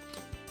before.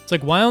 It's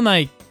like, why don't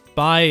I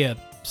buy a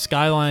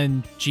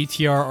Skyline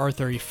GTR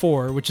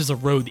R34, which is a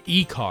Road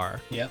E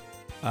car. Yep.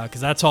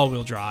 Because that's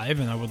all-wheel drive,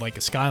 and I would like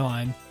a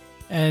Skyline,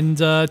 and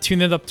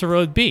tune it up to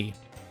Road B.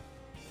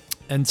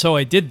 And so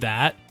I did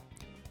that,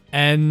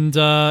 and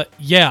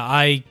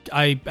I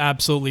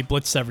absolutely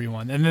blitzed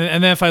everyone. And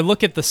then if I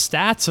look at the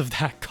stats of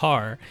that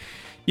car,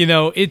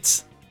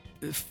 it's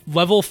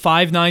level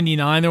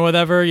 599 or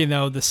whatever,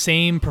 the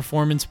same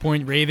performance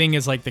point rating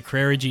as like the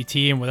Carrera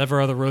GT and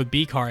whatever other Road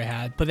B car I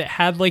had, but it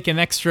had like an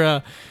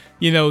extra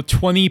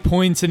 20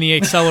 points in the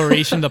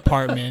acceleration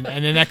department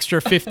and an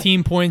extra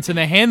 15 points in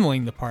the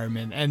handling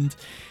department. And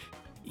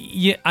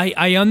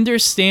I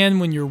understand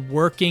when you're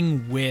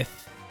working with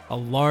a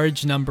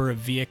large number of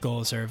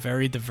vehicles that are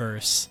very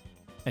diverse,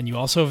 and you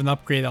also have an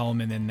upgrade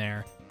element in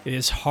there, it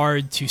is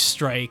hard to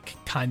strike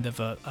kind of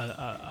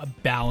a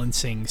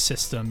balancing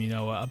system,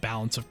 a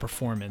balance of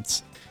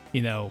performance.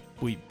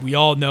 We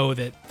all know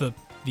that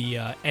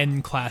the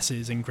N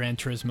classes in Gran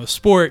Turismo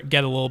Sport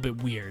get a little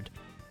bit weird.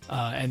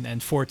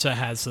 And Forza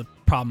has the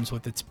problems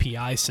with its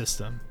PI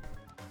system.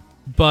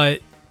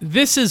 But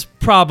this is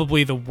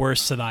probably the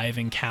worst that I've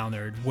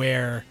encountered,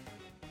 where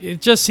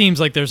it just seems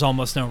like there's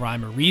almost no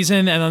rhyme or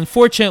reason, and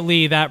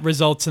unfortunately that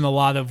results in a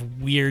lot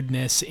of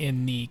weirdness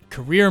in the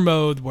career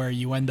mode, where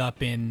you end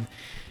up in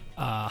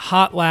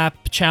hot lap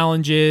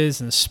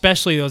challenges, and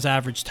especially those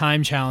average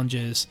time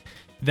challenges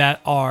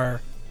that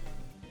are,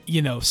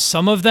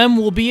 some of them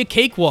will be a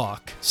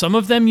cakewalk. Some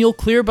of them you'll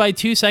clear by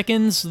 2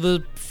 seconds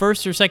the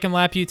first or second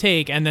lap you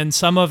take, and then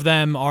some of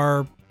them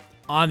are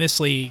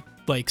honestly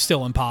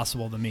still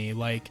impossible to me.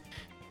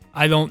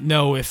 I don't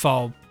know if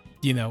I'll,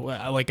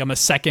 I'm a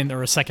second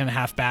or a second and a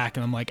half back,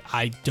 and I'm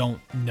I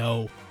don't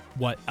know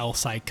what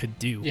else I could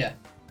do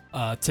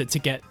to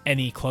get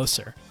any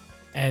closer.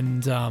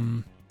 And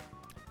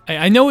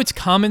I know it's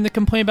common to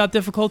complain about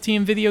difficulty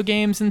in video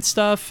games and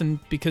stuff, and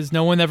because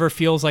no one ever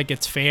feels like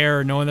it's fair,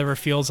 or no one ever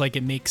feels like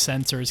it makes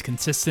sense or is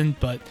consistent,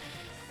 but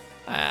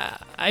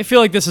I feel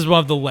like this is one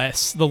of the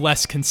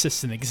less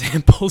consistent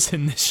examples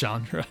in this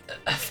genre.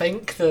 I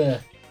think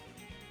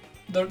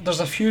there's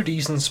a few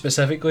reasons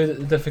specifically that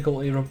the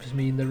difficulty rubs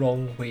me in the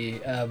wrong way.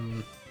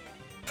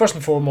 First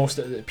and foremost,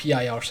 the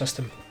PIR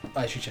system,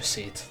 as you just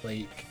said,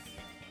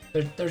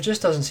 there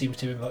just doesn't seem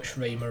to be much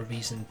rhyme or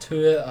reason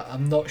to it.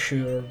 I'm not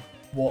sure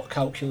what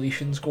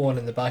calculations go on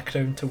in the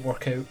background to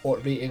work out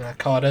what rating a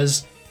car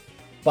is.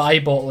 But I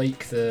bought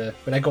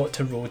when I got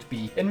to Road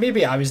B, and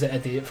maybe I was the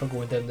idiot for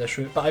going down this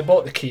route, but I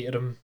bought the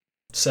Caterham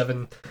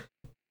 7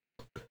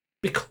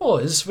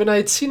 because when I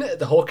had seen it at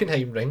the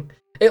Hockenheim ring,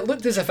 it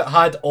looked as if it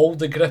had all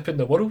the grip in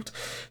the world.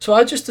 So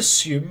I just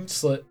assumed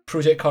that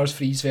Project Cars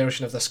 3's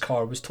version of this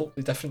car was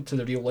totally different to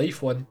the real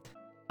life one,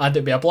 and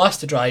it'd be a blast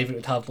to drive and it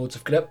would have loads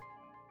of grip.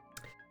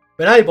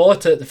 When I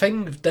bought it, the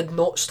thing did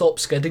not stop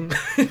skidding.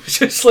 It was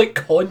just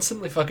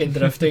constantly fucking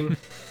drifting.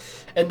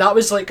 And that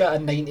was a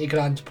 90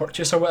 grand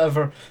purchase or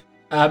whatever.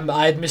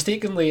 I had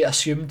mistakenly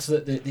assumed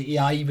that the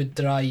AI would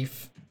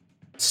drive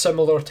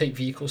similar type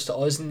vehicles to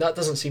us, and that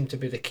doesn't seem to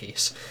be the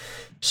case.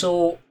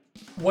 So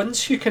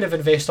once you kind of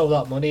invest all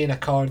that money in a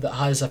car that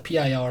has a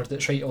PIR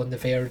that's right on the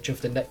verge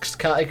of the next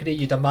category,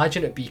 you'd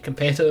imagine it'd be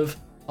competitive.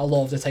 A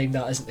lot of the time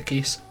that isn't the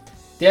case.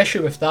 The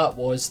issue with that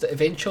was that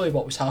eventually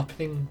what was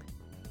happening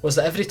was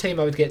that every time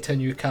I would get to a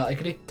new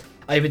category,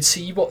 I would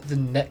see what the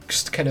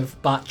next kind of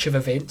batch of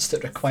events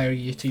that require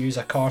you to use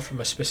a car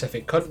from a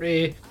specific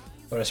country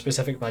or a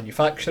specific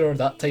manufacturer,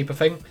 that type of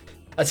thing.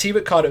 I'd see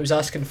what car it was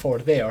asking for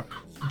there,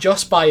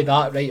 just buy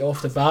that right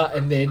off the bat,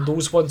 and then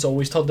those ones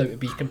always turned out to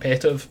be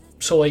competitive.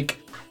 So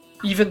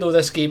even though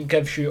this game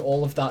gives you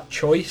all of that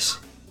choice,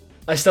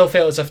 I still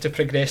felt as if to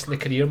progress in the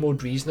career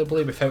mode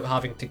reasonably without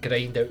having to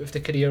grind out of the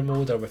career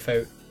mode or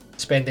without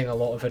spending a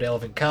lot of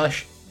irrelevant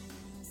cash,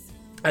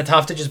 I'd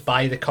have to just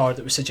buy the car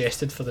that was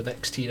suggested for the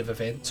next tier of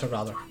events, or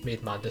rather,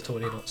 made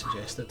mandatory, not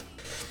suggested.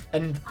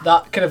 And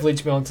that kind of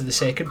leads me on to the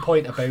second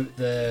point about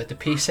the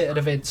pace setter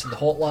events and the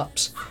hot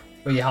laps,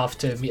 where you have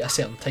to meet a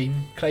certain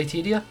time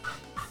criteria.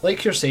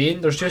 Like you're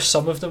saying, there's just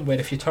some of them where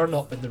if you turn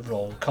up in the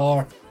wrong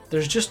car,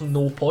 there's just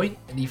no point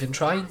in even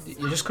trying.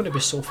 You're just going to be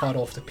so far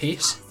off the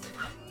pace.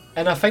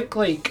 And I think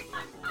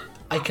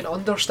I can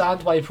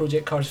understand why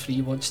Project Cars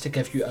 3 wants to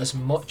give you as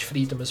much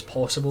freedom as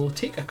possible.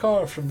 Take a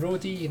car from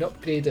Roadie and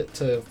upgrade it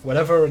to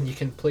whatever, and you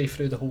can play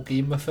through the whole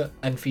game with it,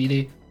 in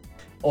theory.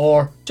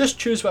 Or just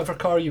choose whatever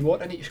car you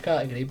want in each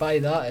category, buy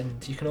that,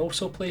 and you can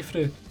also play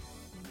through.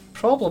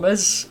 Problem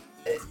is,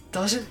 it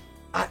doesn't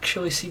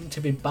actually seem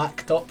to be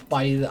backed up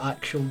by the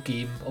actual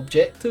game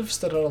objectives.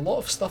 There are a lot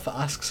of stuff it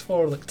asks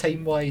for,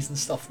 time-wise and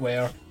stuff,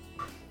 where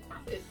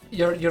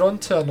you're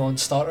onto a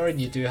non-starter and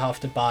you do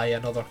have to buy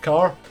another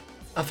car.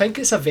 I think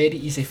it's a very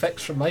easy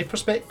fix from my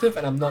perspective,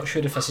 and I'm not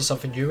sure if this is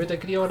something you would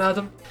agree on,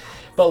 Adam.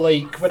 But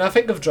when I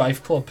think of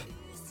Drive Club,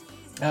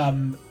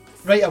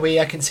 right away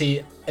I can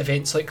say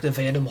events like the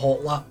Venom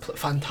Hot Lap,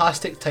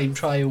 fantastic time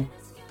trial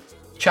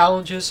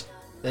challenges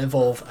that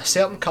involve a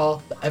certain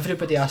car that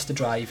everybody has to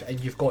drive, and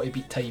you've got to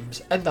beat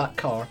times in that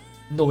car,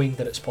 knowing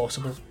that it's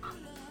possible.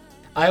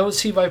 I don't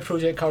see why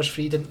Project Cars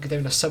 3 didn't go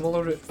down a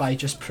similar route by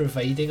just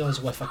providing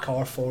us with a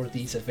car for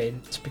these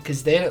events,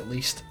 because then at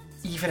least,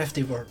 even if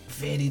they were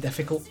very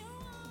difficult,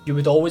 you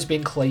would always be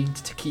inclined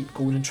to keep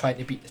going and trying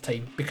to beat the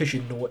time because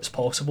you know it's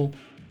possible.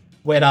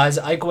 Whereas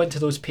I go into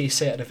those pace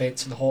setter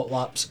events and hot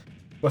laps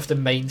with the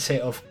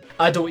mindset of,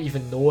 I don't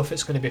even know if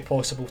it's going to be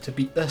possible to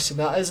beat this, and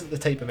that isn't the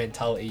type of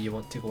mentality you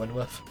want to go in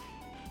with.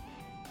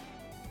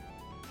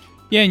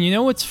 Yeah,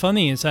 and what's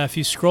funny is that if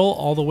you scroll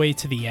all the way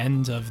to the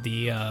end of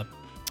the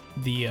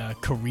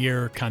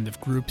career kind of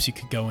groups you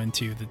could go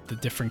into, the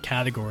different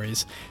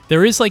categories,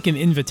 there is an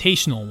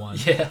invitational one.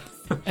 Yeah.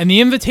 And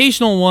the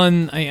invitational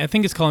one, I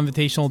think it's called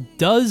invitational,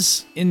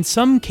 does in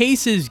some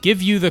cases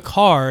give you the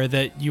car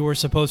that you were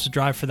supposed to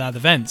drive for that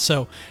event.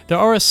 So there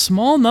are a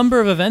small number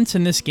of events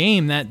in this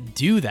game that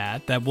do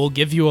that will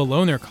give you a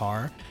loaner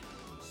car.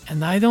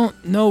 And I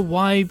don't know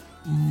why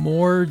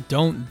more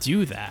don't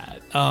do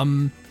that.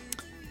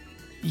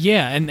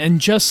 Yeah,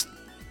 and just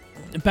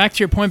back to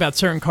your point about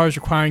certain cars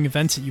requiring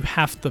events that you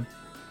have to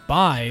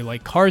buy,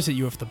 like cars that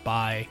you have to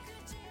buy.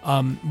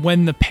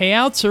 When the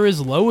payouts are as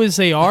low as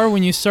they are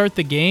when you start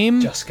the game,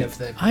 just give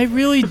them. I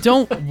really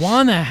don't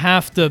want to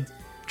have to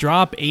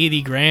drop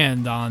 80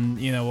 grand on,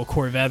 a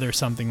Corvette or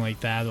something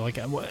like that.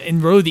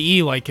 In Road E,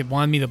 it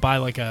wanted me to buy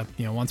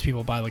once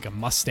people buy a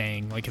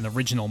Mustang, an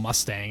original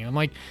Mustang. And I'm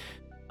like,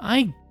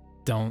 I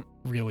don't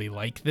really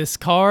like this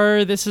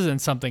car. This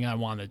isn't something I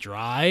want to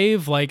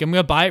drive. Like, I'm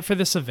going to buy it for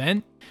this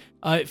event.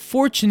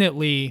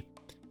 Fortunately,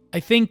 I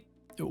think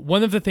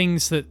one of the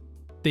things that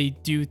they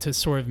do to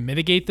sort of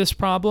mitigate this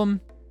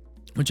problem,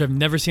 which I've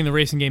never seen the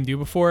racing game do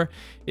before,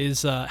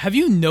 is have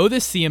you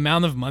noticed the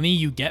amount of money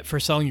you get for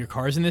selling your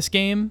cars in this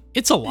game?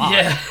 It's a lot.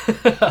 Yeah,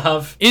 I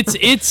have.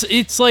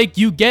 It's like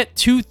you get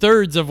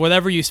 2/3 of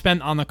whatever you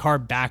spent on the car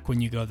back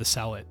when you go to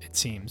sell it, it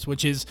seems,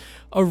 which is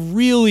a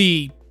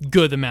really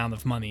good amount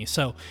of money.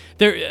 So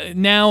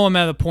now I'm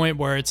at a point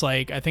where it's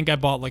like, I think I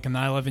bought like a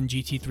 911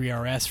 GT3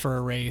 RS for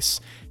a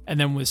race, and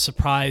then was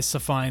surprised to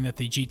find that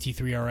the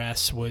GT3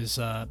 RS was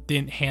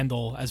didn't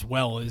handle as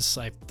well as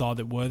I thought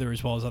it would, or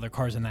as well as other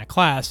cars in that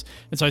class,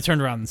 and so I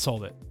turned around and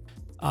sold it.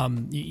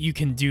 You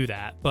can do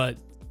that, but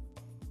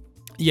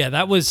yeah,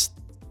 that was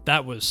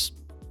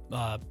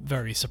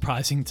very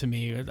surprising to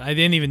me. I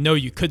didn't even know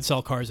you could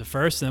sell cars at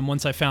first, and then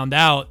once I found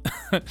out,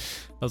 I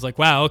was like,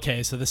 wow,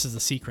 okay, so this is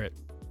the secret.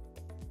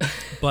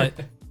 But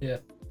yeah,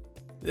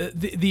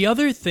 the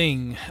other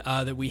thing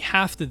that we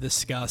have to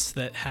discuss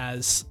that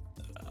has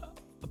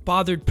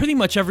bothered pretty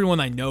much everyone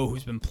I know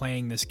who's been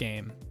playing this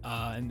game,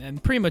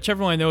 and pretty much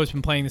everyone I know who's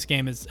been playing this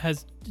game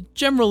has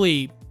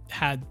generally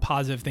had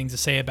positive things to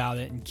say about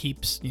it and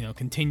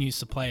continues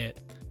to play it.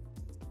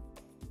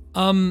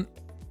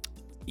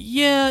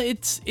 Yeah,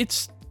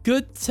 it's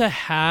good to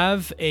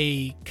have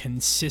a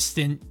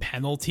consistent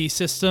penalty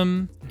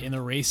system in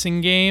a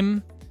racing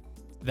game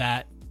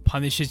that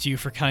punishes you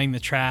for cutting the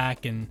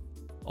track and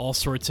all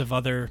sorts of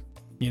other,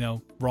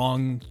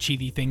 wrong,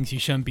 cheaty things you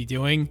shouldn't be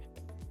doing.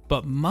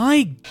 But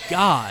my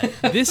God,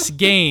 this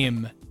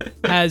game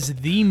has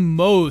the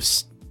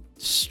most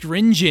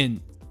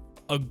stringent,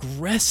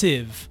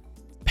 aggressive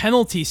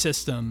penalty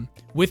system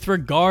with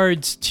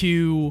regards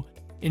to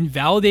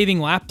invalidating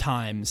lap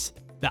times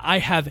that I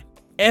have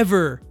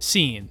ever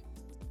seen,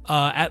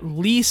 at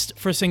least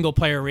for single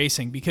player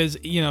racing. Because,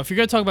 if you're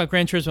going to talk about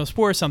Gran Turismo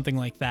Sport or something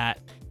like that,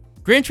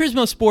 Gran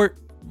Turismo Sport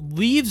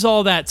leaves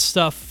all that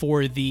stuff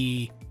for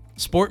the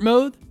sport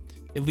mode.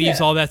 It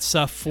leaves all that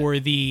stuff for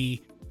the,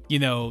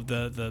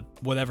 the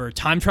whatever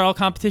time trial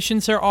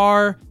competitions there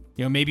are,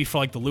 maybe for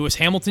like the Lewis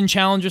Hamilton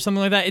challenge or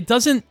something like that. It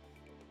doesn't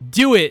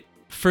do it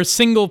for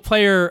single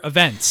player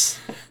events.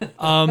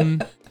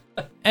 And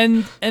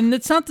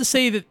it's not to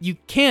say that you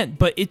can't,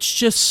 but it's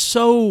just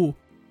so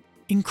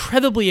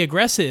incredibly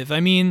aggressive. I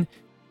mean,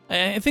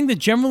 I think the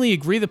generally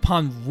agreed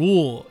upon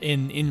rule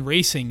in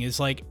racing is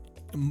like,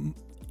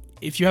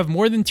 if you have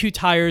more than 2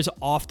 tires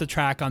off the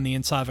track on the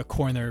inside of a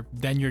corner,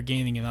 then you're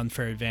gaining an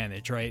unfair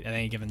advantage, right, at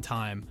any given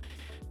time.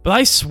 But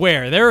I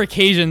swear, there are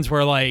occasions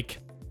where, like,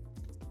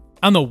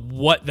 I don't know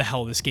what the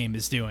hell this game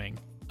is doing,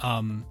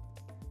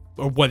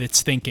 or what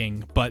it's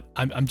thinking, but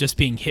I'm just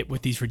being hit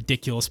with these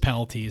ridiculous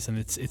penalties, and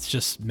it's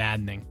just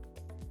maddening.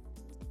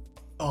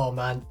 Oh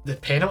man, the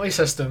penalty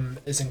system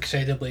is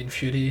incredibly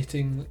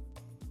infuriating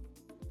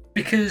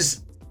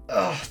because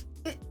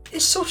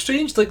it's so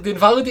strange. Like, the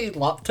invalidated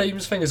lap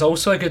times thing is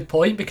also a good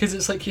point, because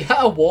it's like you hit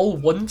a wall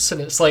once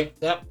and it's like,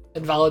 yep,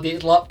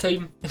 invalidated lap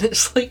time, and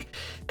it's like,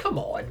 come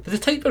on, with the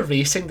type of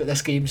racing that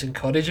this game's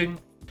encouraging,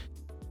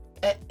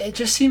 it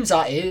just seems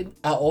at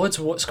odds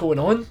with what's going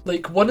on.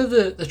 Like, one of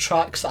the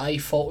tracks that I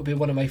thought would be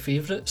one of my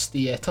favourites,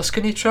 the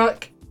Tuscany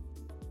track,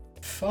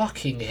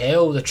 fucking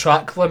hell, the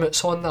track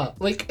limits on that.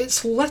 Like,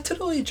 it's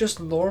literally just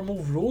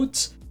normal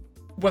roads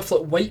with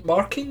like white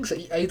markings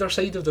at either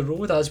side of the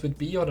road, as would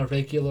be on a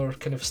regular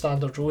kind of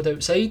standard road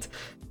outside.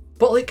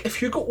 But like,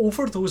 if you go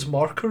over those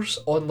markers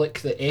on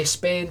like the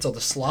S-bends or the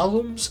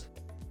slaloms,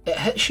 it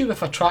hits you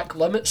with a track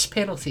limits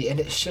penalty, and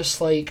it's just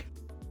like,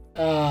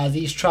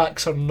 these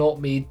tracks are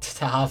not made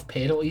to have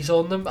penalties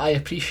on them. I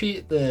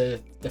appreciate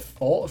the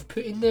thought of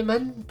putting them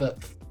in, but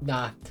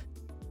nah.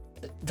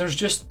 There's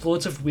just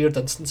loads of weird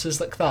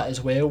instances like that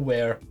as well,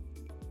 where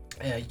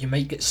you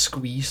might get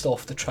squeezed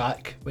off the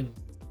track when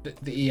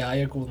the AI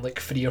are going like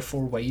 3 or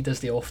 4 wide,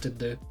 as they often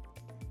do,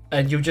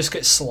 and you'll just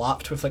get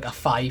slapped with like a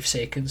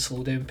 5-second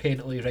slowdown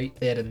penalty right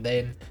there and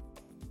then.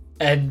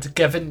 And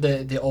given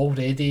the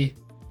already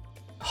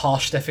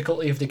harsh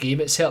difficulty of the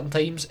game at certain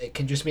times, it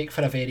can just make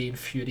for a very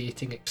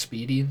infuriating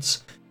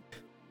experience.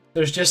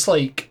 There's just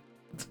like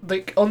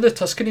on the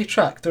Tuscany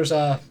track, there's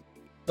a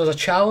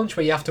challenge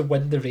where you have to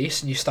win the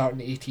race and you start in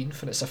the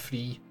 18th and it's a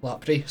free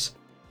lap race.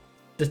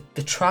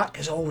 The track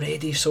is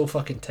already so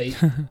fucking tight.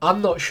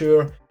 I'm not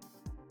sure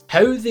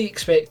how they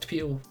expect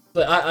people.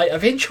 Like, I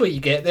eventually you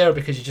get there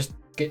because you just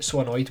get so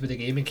annoyed with the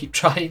game and keep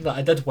trying, that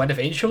I did win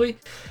eventually.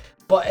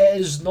 But it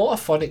is not a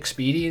fun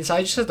experience.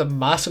 I just had a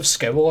massive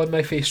scowl on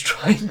my face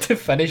trying to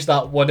finish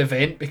that one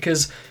event,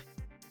 because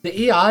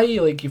the AI,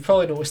 like, you've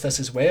probably noticed this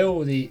as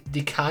well, they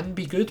can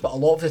be good, but a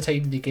lot of the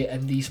time they get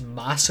in these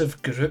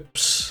massive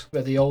groups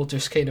where they all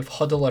just kind of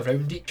huddle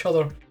around each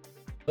other,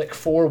 like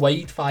 4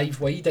 wide,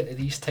 5 wide into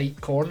these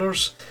tight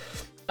corners.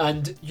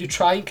 And you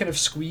try and kind of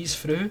squeeze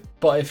through,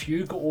 but if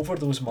you go over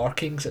those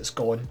markings, it's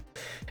gone.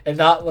 And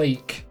that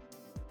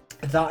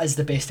is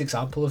the best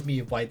example of me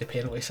of why the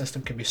penalty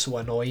system can be so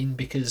annoying,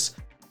 because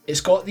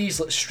it's got these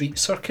like street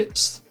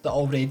circuits that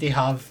already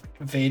have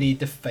very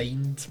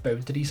defined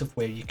boundaries of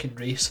where you can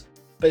race.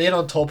 But then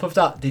on top of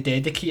that, they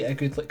dedicate a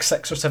good like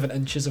 6 or 7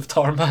 inches of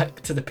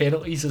tarmac to the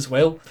penalties as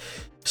well.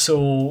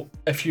 So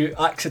if you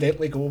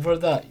accidentally go over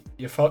that,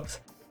 you're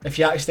fucked. If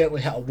you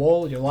accidentally hit a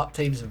wall, your lap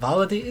time's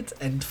invalidated,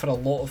 and for a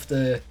lot of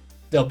the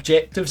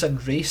objectives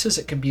and races,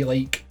 it can be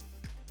like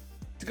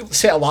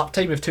set a lap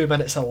time of 2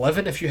 minutes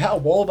 11. If you hit a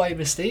wall by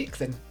mistake,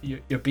 then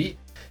you're beat.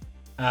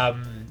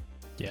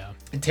 Yeah.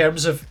 In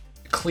terms of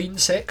clean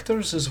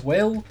sectors as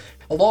well,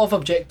 a lot of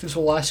objectives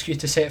will ask you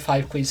to set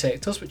 5 clean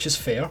sectors, which is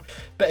fair,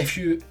 but if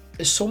you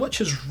as so much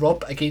as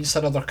rub against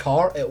another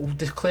car, it will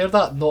declare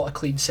that not a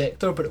clean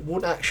sector, but it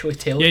won't actually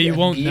tell you. Yeah, you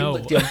won't game, know.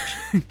 Like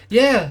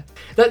yeah,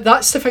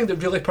 that's the thing that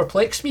really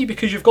perplexed me,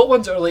 because you've got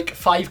ones that are like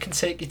 5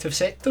 consecutive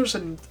sectors,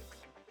 and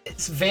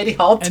it's very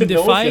hard to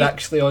know if you're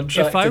actually on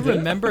track. If I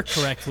remember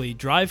correctly,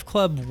 Drive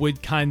Club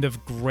would kind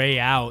of grey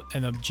out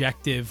an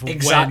objective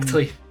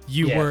exactly when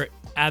you were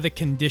at a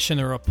condition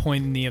or a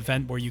point in the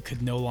event where you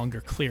could no longer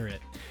clear it.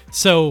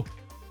 So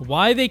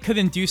why they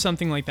couldn't do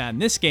something like that in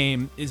this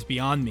game is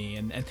beyond me.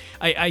 And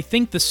I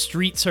think the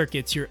street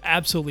circuits, you're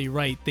absolutely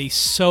right. They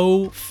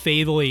so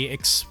fatally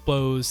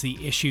expose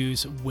the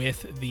issues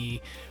with the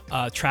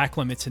track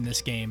limits in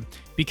this game,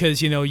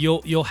 because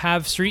you'll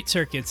have street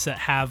circuits that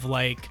have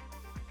like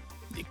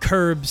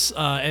curbs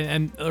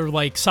or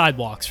like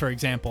sidewalks, for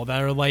example,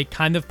 that are like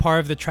kind of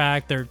part of the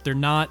track. They're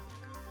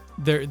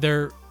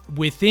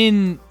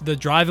within the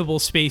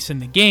drivable space in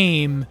the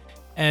game,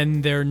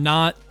 and they're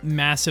not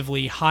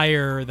massively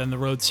higher than the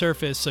road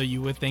surface, so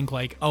you would think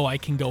like, oh, I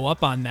can go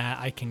up on that,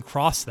 I can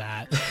cross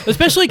that.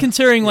 Especially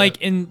considering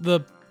like in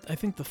I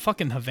think the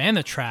fucking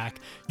Havana track,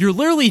 you're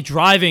literally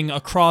driving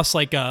across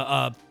like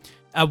at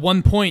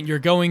one point you're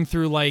going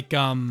through like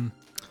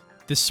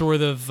this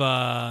sort of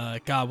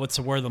God, what's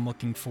the word I'm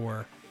looking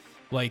for?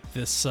 Like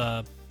this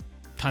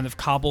kind of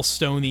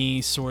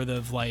cobblestoney sort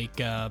of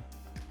like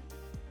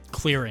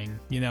clearing,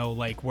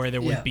 like where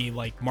there would be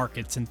like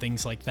markets and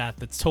things like that,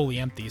 that's totally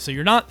empty. So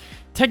you're not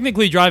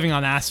technically driving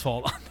on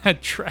asphalt on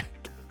that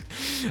track.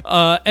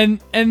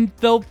 And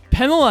they'll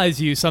penalize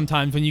you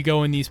sometimes when you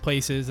go in these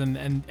places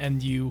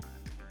and you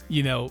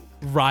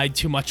ride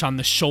too much on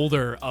the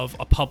shoulder of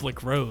a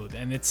public road.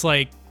 And it's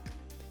like,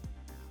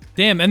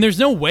 damn, and there's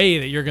no way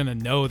that you're gonna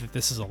know that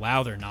this is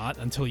allowed or not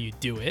until you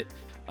do it,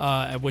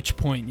 at which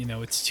point,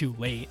 it's too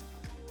late.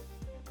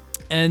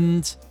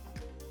 And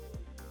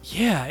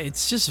yeah,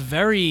 it's just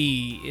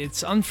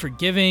it's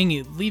unforgiving.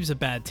 It leaves a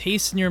bad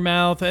taste in your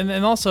mouth.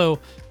 And also,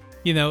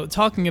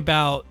 talking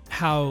about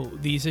how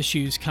these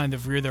issues kind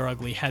of rear their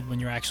ugly head when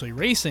you're actually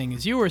racing,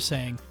 as you were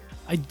saying,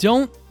 I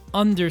don't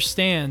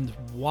understand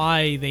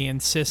why they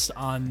insist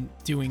on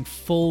doing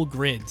full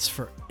grids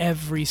for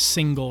every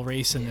single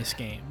race in this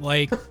game.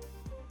 Like,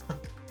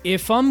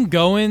 if I'm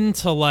going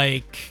to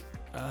like,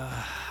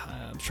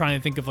 I'm trying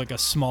to think of like a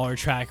smaller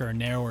track or a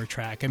narrower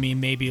track. I mean,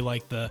 maybe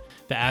like the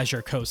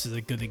Azure Coast is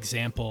a good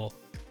example.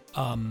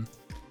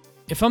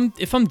 If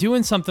I'm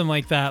doing something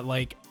like that,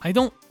 like I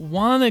don't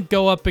want to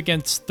go up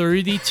against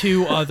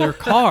 32 other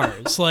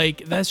cars.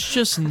 Like that's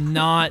just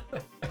not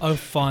a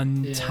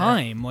fun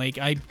time. Like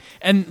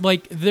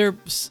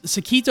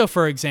Sakito,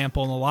 for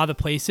example, in a lot of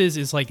places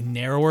is like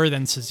narrower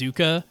than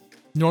Suzuka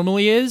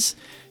normally is.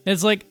 And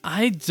it's like,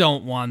 I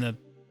don't want to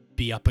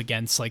be up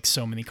against like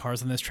so many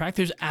cars on this track.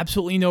 There's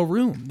absolutely no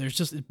room. There's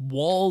just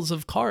walls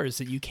of cars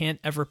that you can't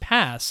ever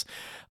pass.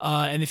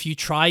 And if you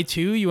try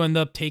to, you end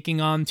up taking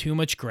on too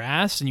much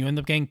grass and you end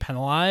up getting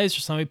penalized,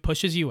 or somebody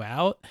pushes you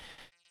out.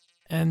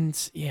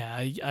 And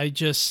yeah, I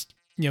just,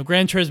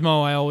 Gran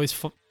Turismo, I always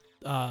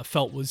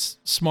felt was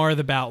smart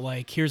about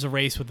like, here's a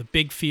race with a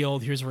big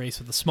field, here's a race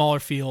with a smaller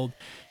field.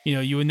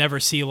 You would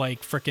never see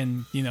like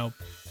frickin',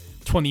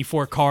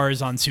 24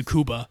 cars on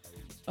Tsukuba.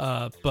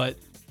 But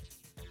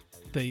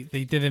they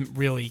didn't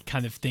really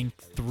kind of think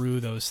through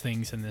those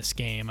things in this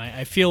game.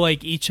 I feel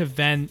like each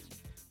event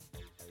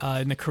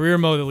in the career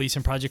mode, at least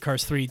in Project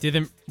Cars 3,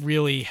 didn't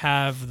really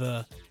have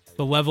the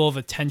level of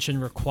attention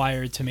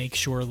required to make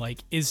sure,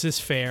 like, is this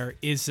fair?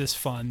 Is this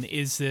fun?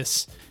 Is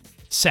this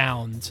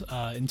sound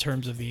in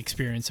terms of the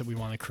experience that we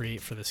want to create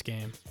for this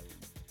game?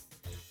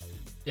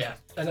 Yeah,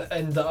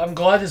 and I'm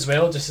glad as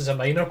well, just as a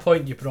minor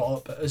point you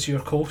brought up Azure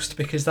Coast,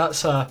 because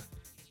that's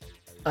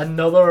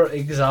another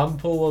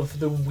example of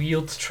the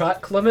weird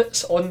track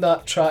limits. On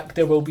that track,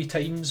 there will be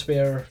times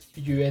where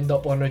you end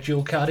up on a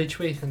dual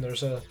carriageway and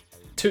there's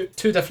two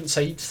different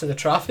sides to the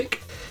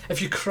traffic.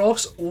 If you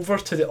cross over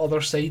to the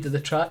other side of the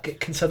track, it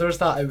considers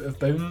that out of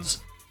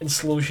bounds and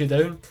slows you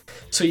down.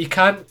 So you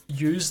can't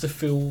use the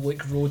full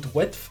like road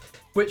width,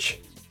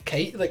 which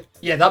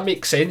that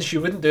makes sense.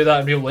 You wouldn't do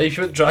that in real life.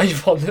 You wouldn't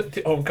drive on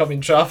the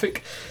oncoming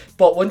traffic.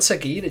 But once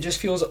again, it just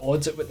feels at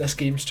odds with what this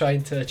game's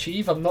trying to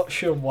achieve. I'm not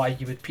sure why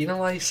you would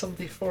penalise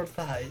somebody for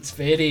that. It's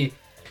very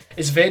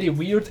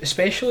weird,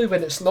 especially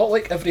when it's not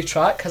like every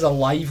track has a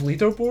live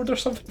leaderboard or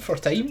something for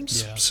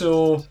times. Yeah.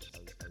 So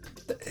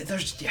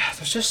there's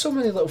just so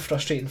many little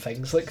frustrating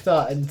things like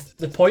that. And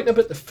the point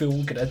about the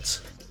full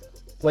grids,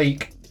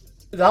 like,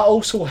 that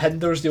also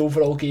hinders the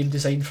overall game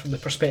design from the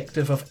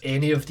perspective of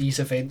any of these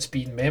events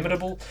being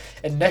memorable.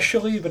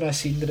 Initially, when I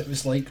seen that it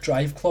was like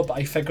Drive Club,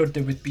 I figured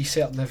there would be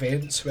certain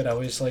events where I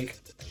was like,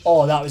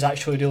 oh, that was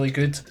actually really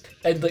good.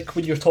 And like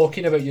when you're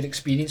talking about your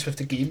experience with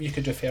the game, you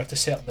could refer to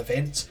certain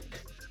events.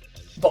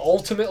 But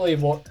ultimately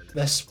what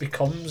this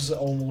becomes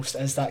almost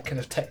is that kind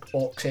of tick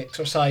box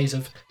exercise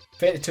of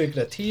 32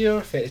 grid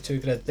here, 32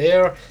 grid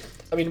there.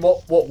 I mean,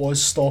 what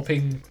was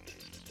stopping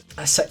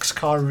a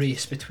 6-car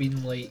race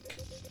between, like,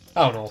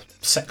 I don't know,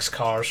 6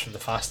 cars from the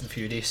Fast and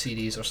Furious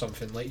series or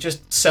something, like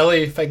just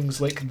silly things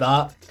like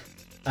that,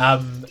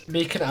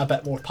 making it a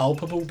bit more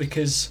palpable,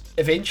 because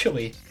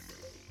eventually,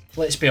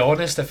 let's be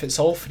honest, if it's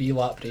all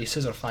 3-lap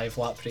races or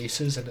 5-lap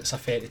races and it's a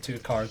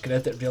 32-car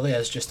grid, it really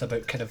is just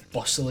about kind of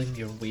bustling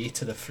your way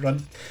to the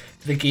front.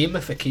 The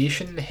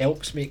gamification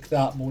helps make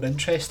that more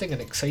interesting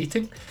and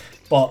exciting,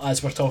 but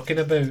as we're talking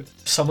about,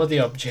 some of the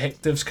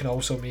objectives can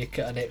also make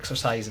it an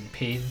exercise in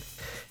pain,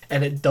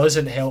 and it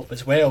doesn't help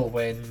as well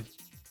when,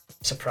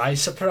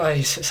 surprise,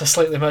 surprise, it's a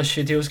Slightly Mad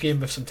Studios game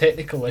with some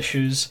technical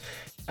issues.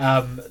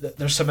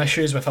 There's some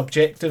issues with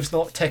objectives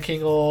not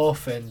ticking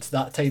off and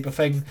that type of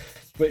thing,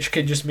 which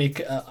can just make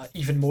it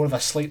even more of a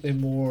slightly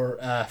more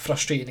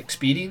frustrating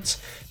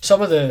experience.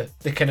 Some of the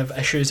kind of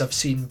issues I've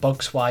seen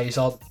bugs wise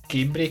aren't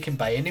game breaking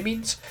by any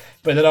means,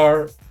 but there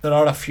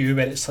are a few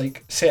where it's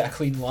like set a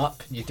clean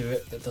lap and you do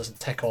it, it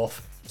doesn't tick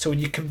off. So when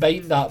you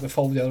combine that with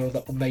all the other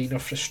little minor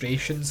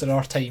frustrations, there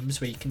are times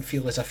where you can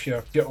feel as if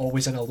you're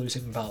always in a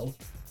losing battle.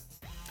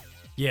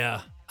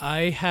 Yeah,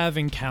 I have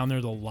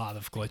encountered a lot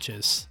of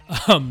glitches.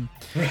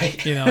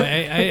 Right. You know,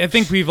 I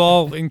think we've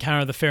all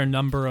encountered a fair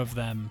number of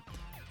them.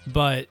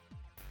 But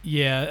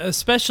yeah,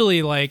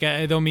 especially like,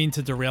 I don't mean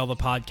to derail the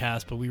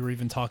podcast, but we were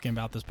even talking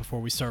about this before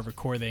we started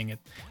recording.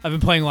 I've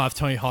been playing a lot of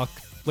Tony Hawk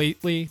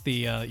lately,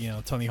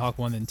 the Tony Hawk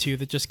 1 and 2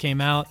 that just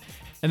came out.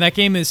 And that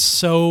game is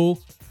so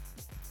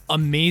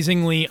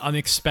amazingly,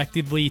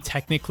 unexpectedly,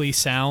 technically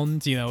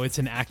sound. You know, it's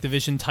an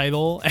Activision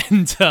title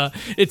and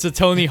it's a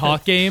Tony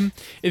Hawk game.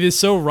 It is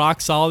so rock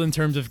solid in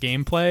terms of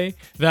gameplay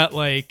that,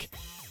 like,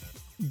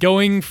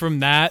 going from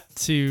that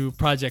to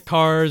Project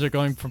Cars or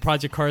going from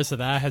Project Cars to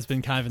that has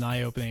been kind of an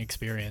eye-opening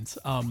experience.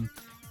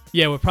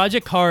 Yeah, with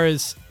Project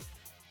Cars,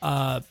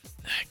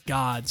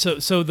 God,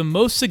 so the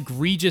most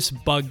egregious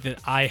bug that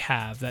I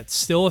have that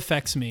still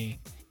affects me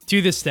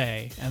to this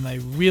day, and I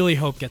really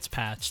hope gets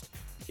patched,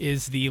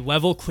 is the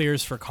level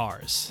clears for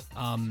cars.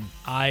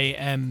 I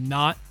am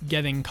not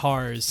getting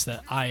cars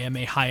that I am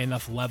a high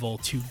enough level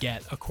to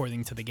get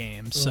according to the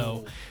game.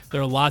 So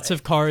there are lots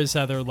of cars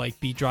that are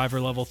like B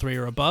driver level 3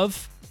 or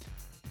above.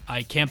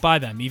 I can't buy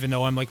them even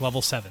though I'm like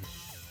level 7.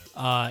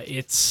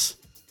 It's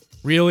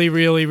really,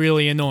 really,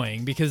 really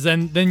annoying, because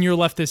then you're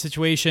left in a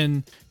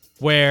situation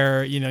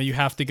where, you know, you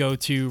have to go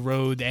to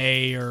road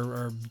A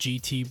or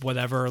GT,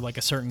 whatever, like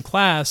a certain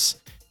class,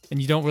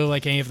 and you don't really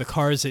like any of the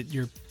cars that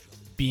you're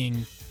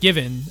being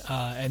given,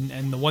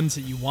 and the ones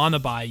that you want to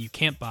buy you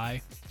can't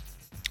buy.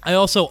 I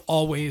also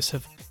always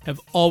have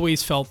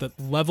always felt that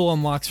level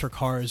unlocks for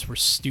cars were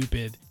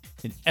stupid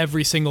in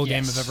every single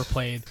game I've ever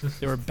played.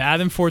 They were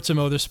bad in Forza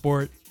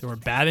Motorsport, they were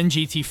bad in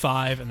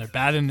GT5, and they're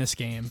bad in this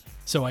game.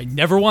 So I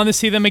never want to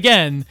see them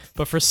again,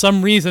 but for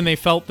some reason they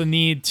felt the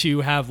need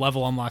to have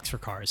level unlocks for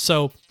cars.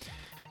 So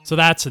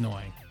that's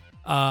annoying.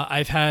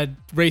 I've had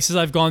races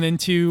I've gone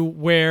into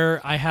where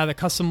I had a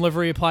custom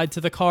livery applied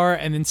to the car,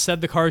 and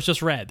instead the car is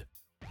just red.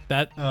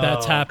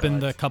 That's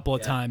happened a couple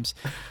of times.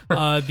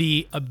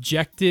 The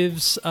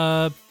objectives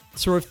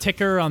sort of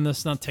ticker on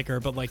this, not ticker,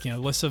 but like, you know,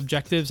 list of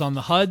objectives on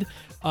the HUD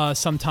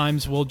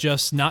sometimes will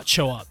just not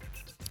show up.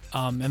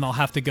 And I'll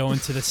have to go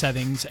into the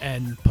settings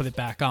and put it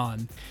back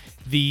on.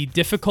 The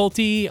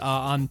difficulty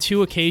on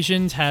 2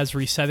 occasions has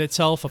reset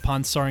itself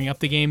upon starting up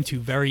the game to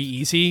very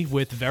easy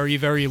with very,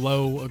 very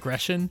low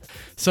aggression.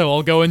 So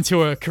I'll go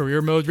into a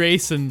career mode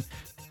race and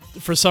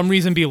for some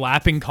reason be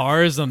lapping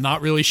cars. I'm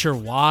not really sure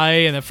why.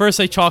 And at first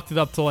I chalked it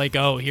up to like,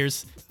 oh,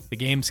 here's the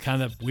game's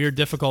kind of weird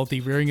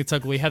difficulty rearing its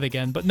ugly head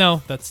again. But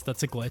no, that's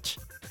a glitch.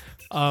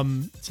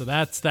 So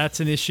that's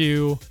an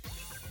issue.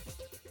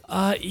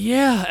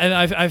 Yeah, and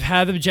I've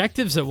had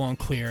objectives that won't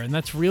clear, and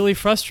that's really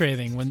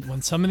frustrating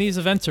when some of these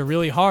events are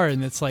really hard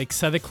and it's like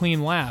set a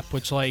clean lap,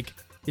 which like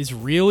is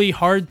really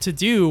hard to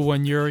do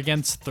when you're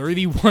against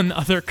 31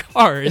 other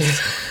cars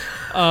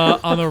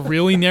on a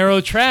really narrow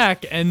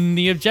track and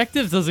the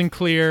objective doesn't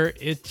clear.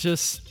 It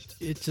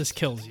just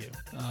kills you.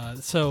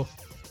 So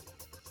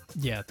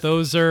yeah,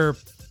 those are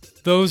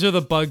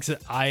the bugs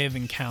that I have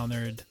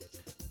encountered.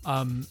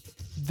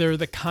 They're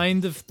the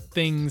kind of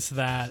things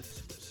that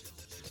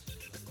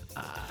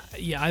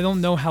I don't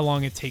know how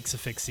long it takes to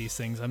fix these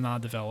things. I'm not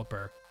a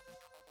developer.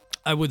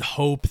 I would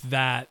hope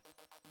that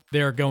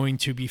they're going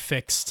to be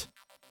fixed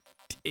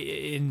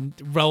in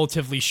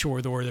relatively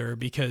short order,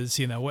 because,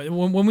 you know,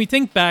 when we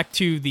think back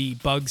to the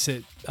bugs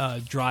that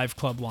Drive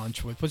Club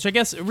launched with, which I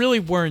guess really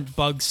weren't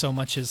bugs so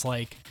much as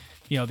like,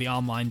 you know, the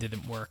online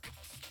didn't work.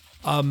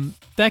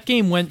 That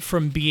game went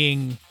from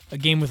being a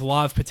game with a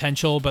lot of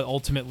potential, but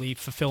ultimately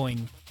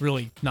fulfilling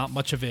really not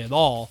much of it at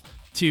all,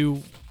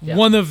 to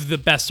one of the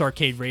best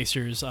arcade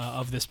racers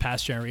of this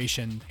past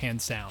generation,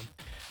 hands down.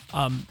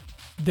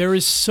 There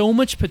is so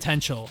much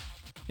potential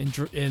in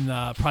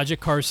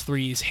Project Cars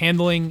 3's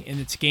handling, in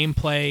its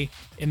gameplay,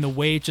 in the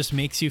way it just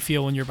makes you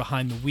feel when you're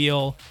behind the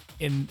wheel,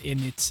 in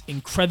its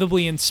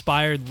incredibly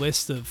inspired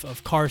list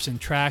of cars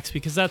and tracks,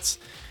 because that's,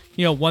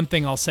 one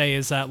thing I'll say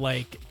is that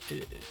like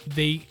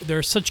there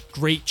are such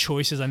great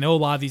choices. I know a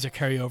lot of these are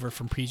carryover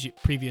from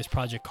previous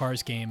Project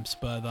Cars games,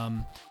 but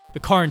the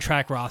car and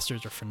track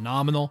rosters are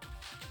phenomenal.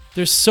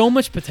 There's so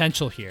much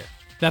potential here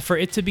that for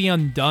it to be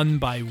undone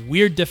by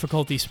weird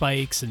difficulty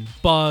spikes and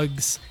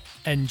bugs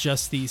and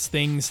just these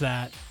things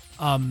that,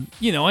 I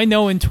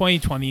know in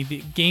 2020,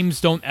 the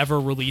games don't ever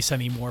release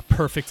anymore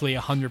perfectly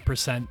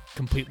 100%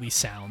 completely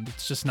sound.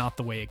 It's just not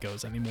the way it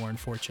goes anymore,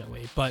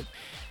 unfortunately. But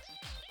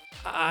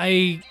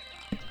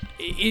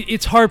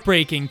it's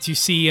heartbreaking to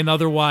see an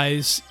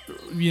otherwise,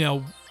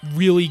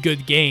 really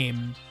good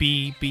game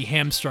be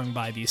hamstrung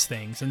by these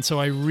things. And so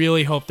I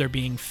really hope they're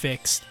being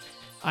fixed.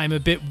 I'm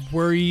a bit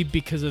worried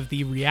because of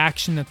the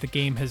reaction that the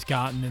game has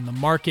gotten in the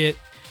market,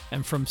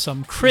 and from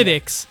some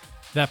critics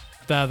that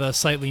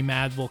Slightly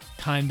Mad will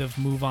kind of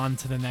move on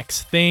to the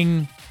next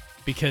thing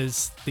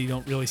because they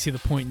don't really see the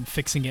point in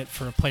fixing it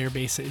for a player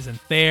base that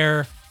isn't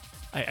there.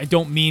 I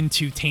don't mean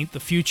to taint the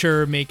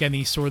future, make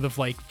any sort of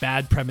like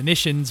bad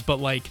premonitions, but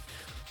like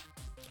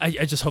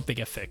I just hope they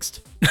get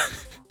fixed.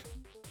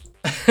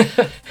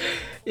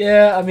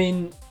 Yeah, I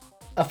mean,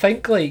 I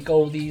think like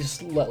all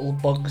these little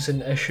bugs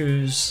and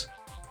issues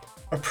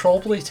are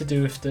probably to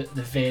do with the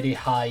very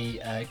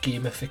high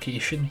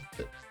gamification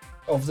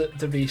of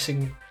the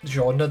racing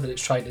genre that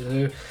it's trying to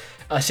do.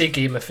 I say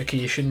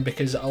gamification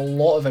because a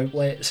lot of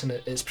outlets, and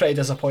it's pretty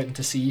disappointing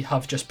to see,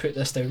 have just put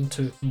this down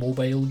to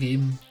mobile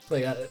game.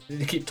 Like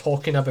they keep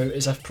talking about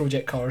as if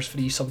Project Cars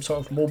 3 is some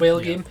sort of mobile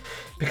game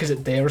because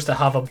it dares to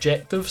have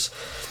objectives.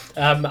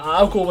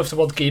 I'll go with the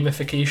word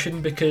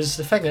gamification because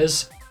the thing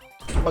is,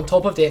 on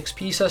top of the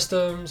XP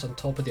systems, on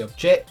top of the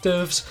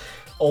objectives,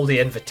 all the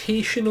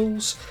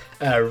invitationals,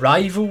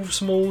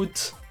 rivals mode,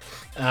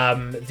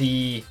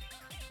 the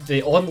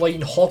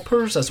online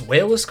hoppers as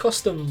well as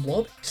custom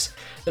lobbies.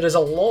 There is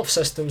a lot of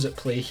systems at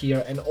play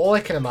here, and all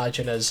I can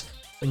imagine is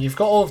when you've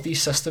got all of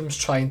these systems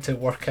trying to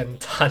work in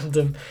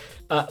tandem.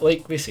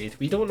 Like we said,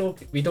 we don't know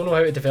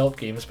how to develop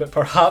games, but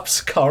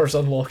perhaps cars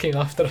unlocking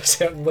after a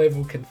certain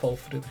level can fall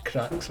through the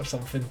cracks or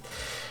something.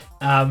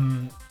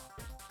 And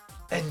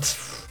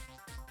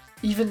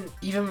even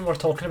when we're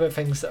talking about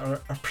things that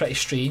are pretty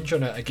strange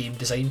on a game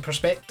design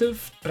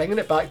perspective, bringing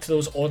it back to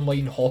those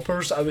online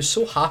hoppers, I was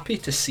so happy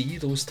to see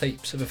those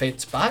types of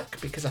events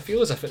back because I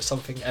feel as if it's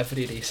something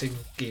every racing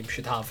game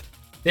should have.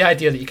 The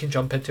idea that you can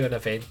jump into an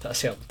event at a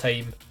certain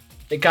time,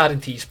 it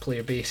guarantees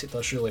player base, it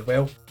does really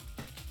well.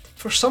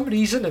 For some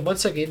reason, and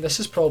once again this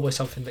is probably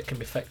something that can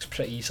be fixed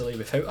pretty easily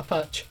without a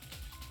patch,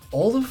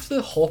 all of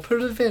the hopper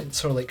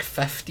events are like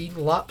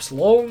 15 laps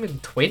long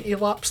and 20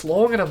 laps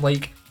long, and I'm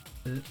like,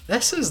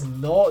 this is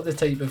not the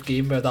type of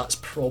game where that's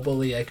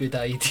probably a good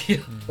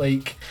idea.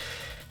 Like,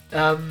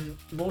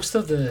 most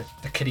of the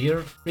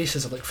career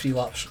races are like 3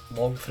 laps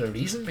long for a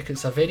reason because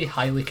it's a very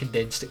highly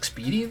condensed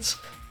experience.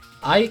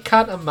 I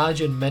can't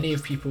imagine many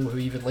of people who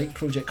even like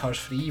Project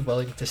Cars 3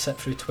 willing to sit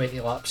through 20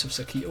 laps of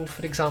Sakito,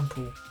 for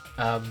example,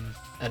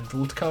 and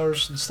road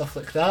cars and stuff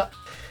like that.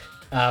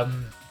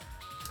 And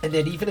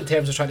then even in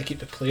terms of trying to keep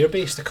the player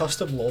base, the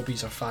custom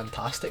lobbies are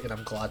fantastic and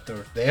I'm glad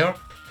they're there.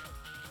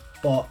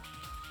 But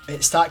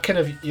it's that kind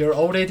of, you're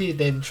already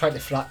then trying to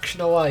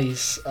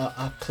fractionalise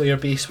a player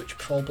base which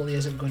probably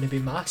isn't going to be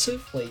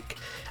massive. Like,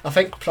 I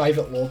think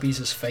private lobbies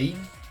is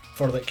fine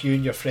for like you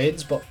and your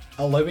friends, but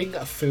allowing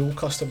a full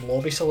custom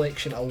lobby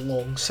selection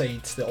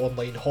alongside the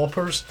online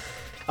hoppers,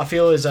 I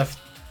feel as if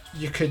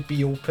you could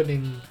be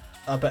opening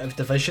a bit of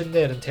division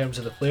there in terms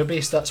of the player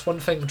base. That's one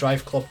thing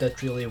Drive Club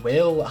did really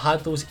well. It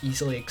had those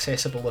easily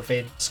accessible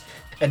events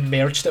and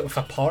merged it with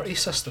a party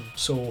system,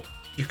 so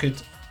you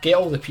could get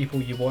all the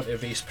people you want to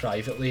race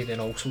privately and then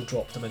also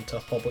drop them into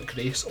a public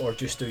race or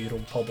just do your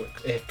own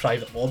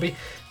private lobby.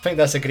 I think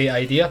that's a great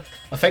idea.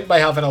 I think by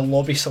having a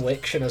lobby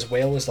selection as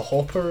well as the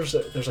hoppers,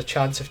 there's a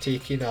chance of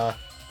taking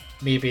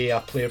maybe a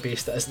player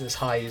base that isn't as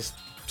high as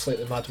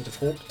Slightly Mad would have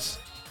hoped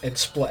and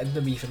splitting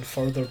them even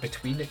further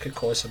between. It could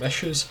cause some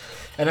issues.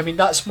 And I mean,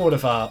 that's more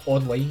of a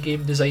online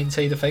game design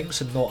side of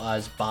things and not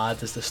as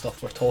bad as the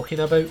stuff we're talking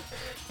about.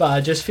 But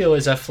I just feel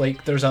as if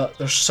like there's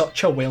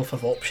such a wealth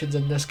of options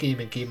in this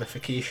game and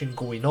gamification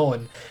going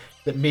on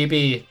that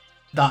maybe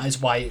that is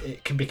why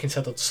it can be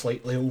considered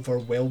slightly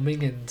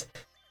overwhelming. And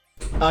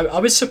I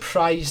was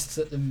surprised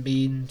that the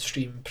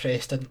mainstream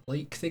press didn't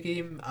like the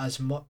game as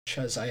much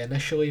as I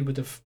initially would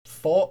have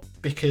thought,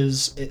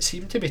 because it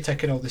seemed to be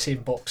ticking all the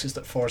same boxes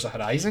that Forza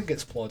Horizon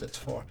gets plaudits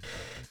for.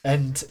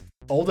 And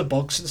all the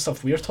bugs and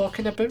stuff we're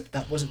talking about,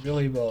 that wasn't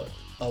really what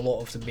a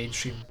lot of the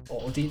mainstream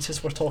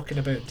audiences were talking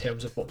about in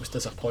terms of what was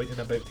disappointing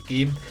about the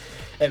game.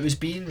 It was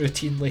being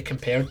routinely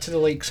compared to the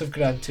likes of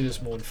Gran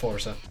Turismo and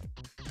Forza.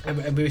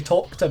 And we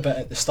talked a bit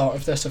at the start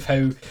of this of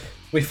how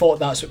we thought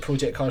that's what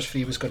Project Cars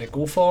 3 was going to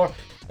go for,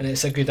 and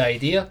it's a good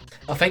idea.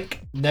 I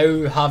think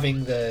now,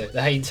 having the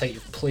hindsight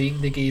of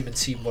playing the game and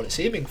seeing what it's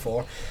aiming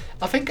for,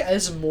 I think it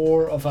is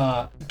more of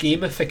a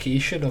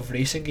gamification of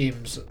racing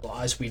games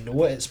as we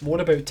know it. It's more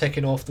about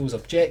ticking off those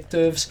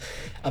objectives,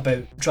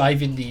 about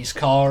driving these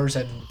cars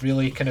in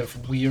really kind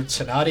of weird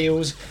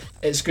scenarios.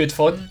 It's good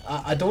fun.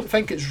 I don't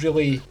think it's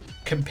really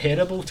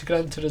comparable to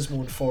Gran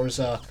Turismo and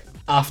Forza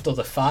after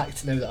the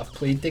fact, now that I've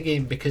played the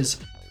game, because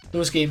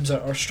those games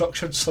are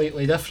structured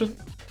slightly different.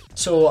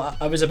 So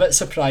I was a bit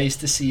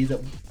surprised to see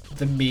that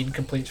the main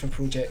complaints for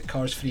Project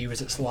Cars 3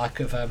 was its lack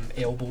of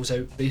elbows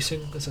out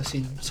racing, as I've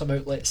seen some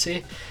outlets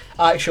say.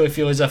 I actually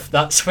feel as if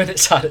that's when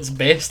it's at its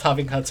best,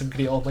 having had some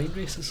great online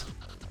races.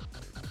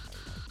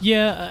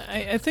 Yeah,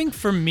 I think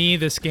for me,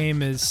 this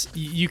game is,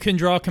 you can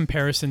draw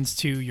comparisons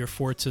to your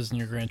Forzas and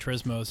your Gran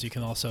Turismos. You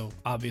can also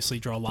obviously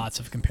draw lots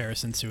of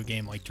comparisons to a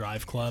game like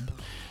Drive Club,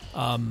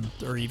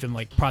 or even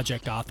like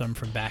Project Gotham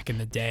from back in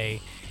the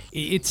day.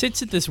 It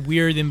sits at this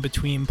weird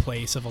in-between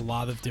place of a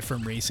lot of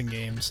different racing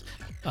games,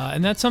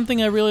 and that's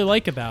something I really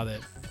like about it.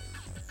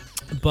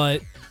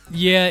 But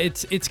yeah,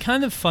 it's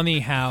kind of funny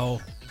how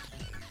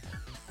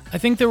I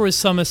think there was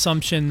some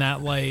assumption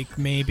that like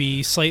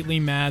maybe Slightly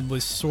Mad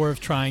was sort of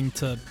trying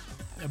to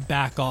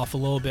back off a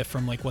little bit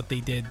from like what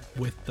they did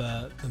with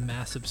the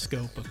massive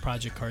scope of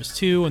Project Cars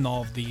 2 and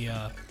all of the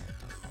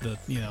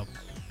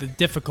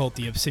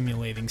difficulty of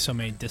simulating so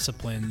many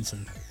disciplines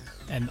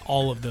and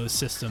all of those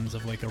systems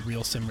of like a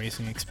real sim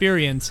racing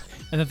experience,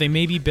 and that they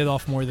maybe bit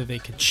off more than they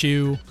could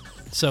chew.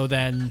 So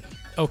then,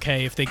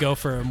 okay, if they go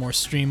for a more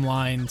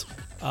streamlined,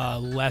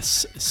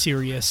 less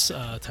serious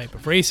type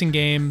of racing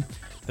game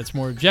that's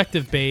more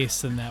objective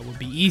based, then that would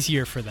be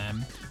easier for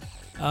them.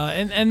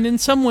 And in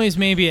some ways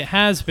maybe it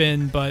has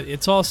been, but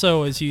it's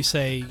also, as you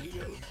say,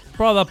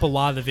 brought up a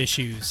lot of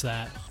issues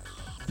that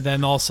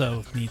then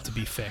also need to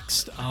be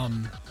fixed.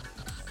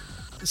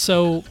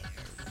 So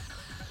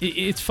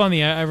it's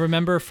funny, I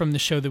remember from the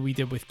show that we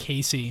did with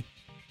Casey,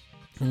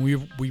 when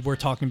we were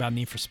talking about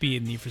Need for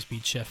Speed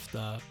Shift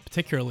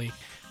particularly,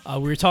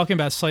 we were talking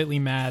about Slightly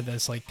Mad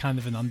as like kind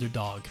of an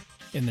underdog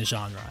in the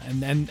genre,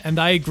 and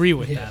I agree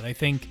with that. I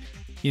think,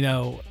 you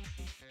know,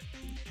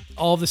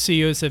 all the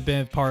CEOs have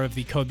been part of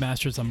the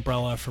Codemasters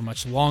umbrella for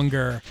much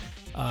longer.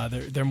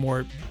 They're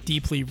more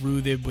deeply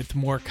rooted with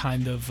more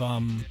kind of,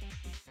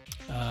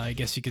 I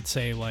guess you could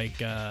say,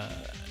 like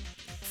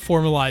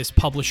formalized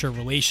publisher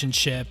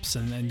relationships.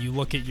 And you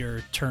look at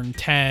your Turn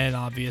 10,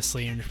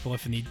 obviously, and your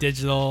Polyphony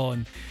Digital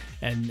and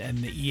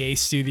the EA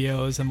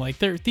studios, and like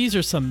these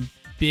are some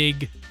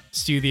big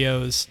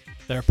studios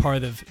that are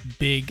part of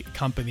big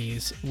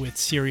companies with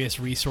serious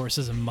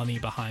resources and money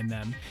behind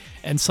them.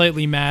 And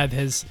Slightly Mad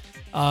has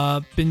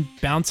been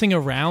bouncing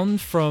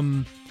around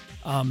from,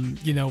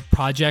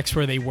 projects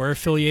where they were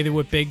affiliated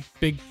with big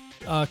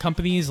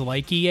companies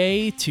like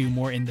EA to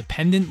more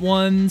independent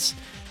ones.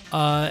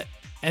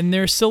 And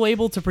they're still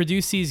able to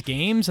produce these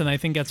games, and I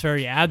think that's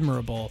very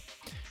admirable.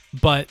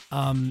 But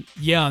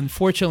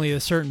unfortunately, at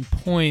a certain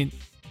point,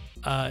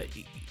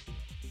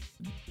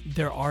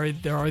 there are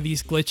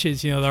these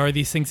glitches, there are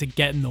these things that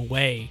get in the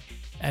way,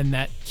 and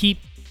that keep,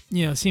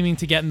 seeming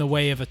to get in the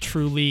way of a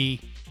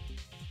truly,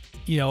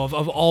 of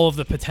all of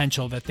the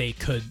potential that they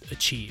could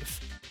achieve.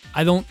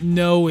 I don't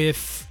know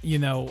if,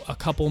 a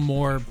couple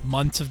more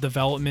months of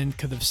development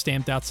could have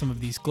stamped out some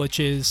of these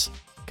glitches,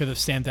 could have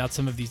stamped out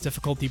some of these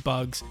difficulty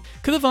bugs,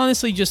 could have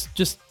honestly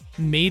just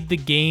made the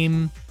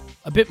game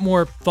a bit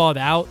more thought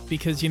out,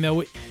 because,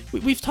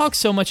 we've talked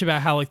so much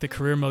about how like the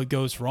career mode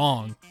goes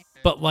wrong.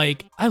 But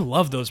like, I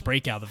love those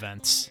breakout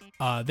events.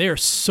 They are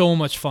so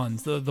much fun.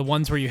 The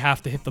ones where you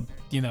have to hit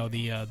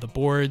the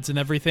boards and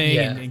everything,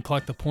 and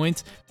collect the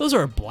points. Those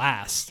are a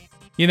blast.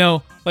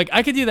 Like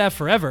I could do that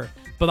forever.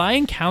 But I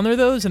encounter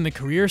those in the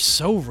career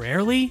so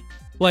rarely.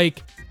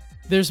 Like,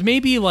 there's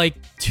maybe like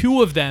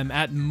 2 of them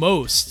at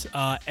most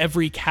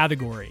every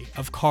category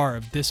of car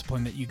of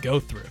discipline that you go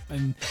through.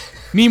 And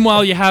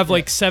meanwhile, you have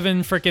like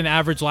 7 freaking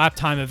average lap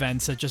time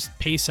events that just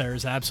pace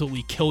errors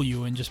absolutely kill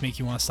you and just make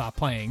you want to stop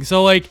playing.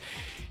 So like,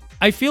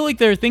 I feel like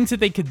there are things that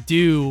they could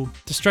do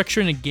to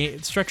structure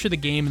the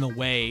game in a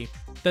way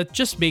that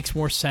just makes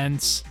more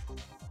sense.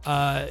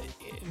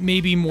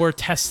 Maybe more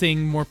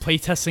testing, more play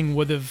testing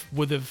would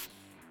have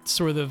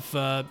sort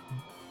of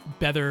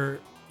better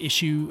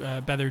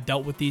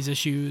dealt with these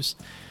issues.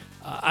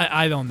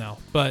 I don't know,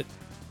 but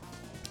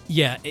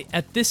yeah,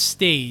 at this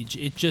stage,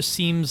 it just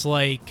seems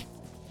like,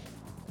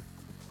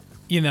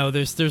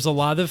 there's a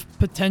lot of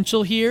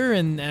potential here,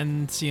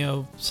 and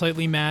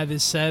Slightly Mad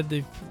has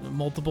said,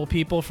 multiple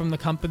people from the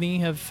company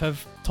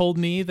have told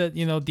me that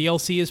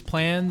DLC is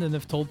planned, and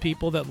have told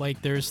people that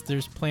like there's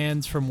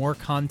plans for more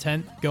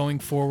content going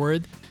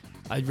forward.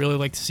 I'd really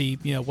like to see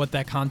what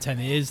that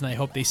content is, and I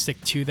hope they stick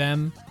to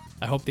them.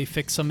 I hope they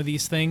fix some of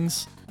these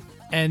things.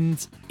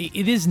 And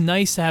it is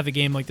nice to have a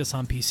game like this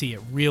on PC. It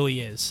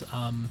really is.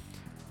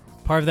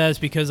 Part of that is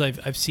because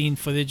I've seen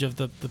footage of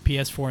the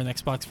PS4 and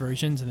Xbox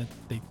versions, and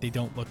they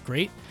don't look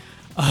great.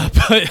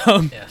 But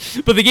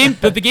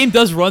the game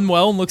does run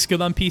well and looks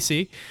good on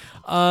PC.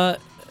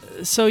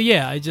 So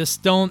yeah, I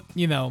just don't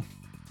give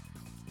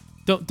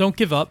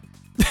up.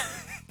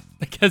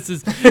 I guess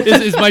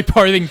is my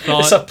parting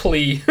thought. It's a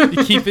plea.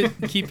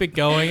 keep it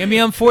going. I mean,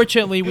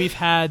 unfortunately, we've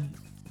had,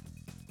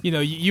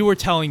 you were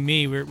telling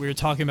me, we were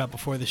talking about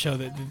before the show,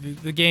 that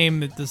the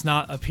game does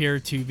not appear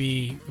to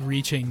be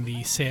reaching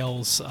the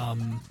sales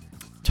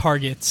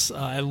targets,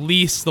 at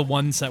least the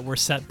ones that were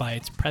set by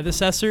its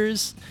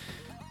predecessors,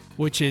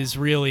 which is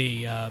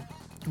really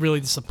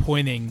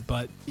disappointing.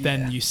 But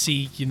then you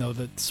see,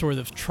 the sort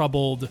of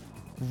troubled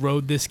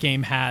road this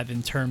game had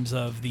in terms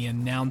of the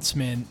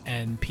announcement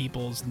and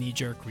people's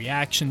knee-jerk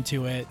reaction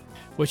to it,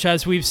 which,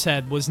 as we've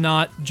said, was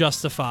not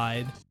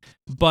justified.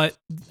 But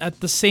at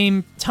the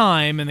same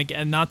time, and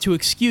again, not to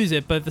excuse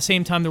it, but at the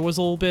same time, there was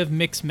a little bit of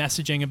mixed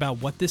messaging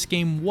about what this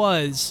game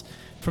was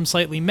from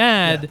Slightly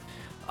Mad.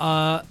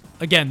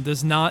 Again,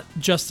 does not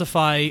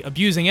justify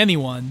abusing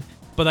anyone,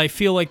 but I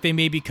feel like they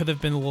maybe could have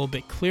been a little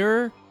bit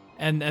clearer.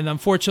 And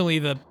unfortunately,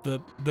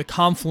 the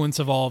confluence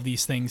of all of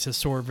these things has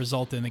sort of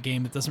resulted in a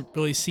game that doesn't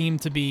really seem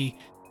to be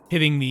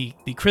hitting the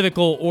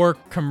critical or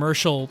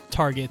commercial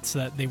targets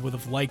that they would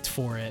have liked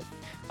for it.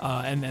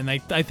 And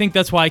I think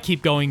that's why I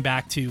keep going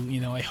back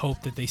to, I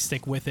hope that they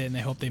stick with it, and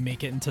I hope they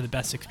make it into the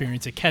best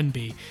experience it can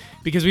be.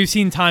 Because we've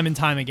seen time and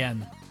time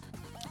again,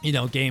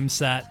 games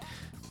that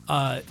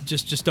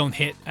just don't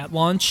hit at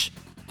launch,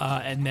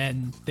 and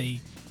then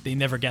they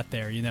never get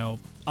there,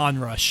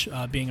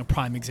 Onrush being a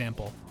prime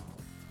example.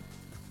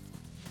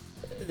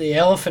 The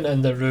elephant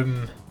in the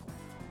room,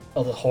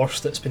 or the horse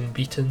that's been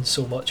beaten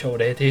so much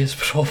already, is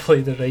probably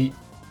the right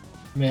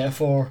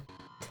metaphor.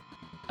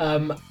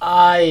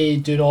 I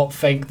do not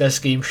think this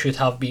game should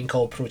have been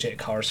called Project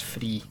Cars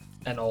 3,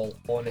 in all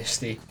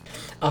honesty.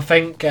 I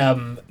think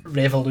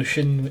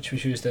Revolution, which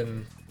was used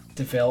in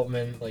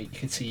development, like you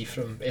could see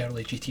from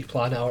early GT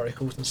Planet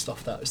articles and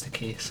stuff, that was the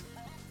case,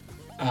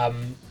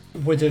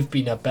 would have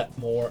been a bit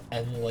more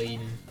in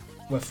line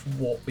with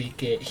what we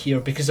get here,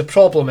 because the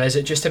problem is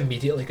it just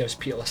immediately gives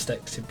people a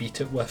stick to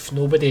beat it with.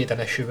 Nobody had an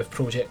issue with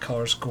Project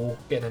Cars Go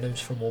getting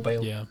announced for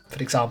mobile,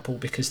 for example,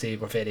 because they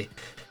were very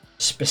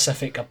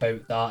specific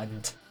about that.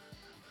 And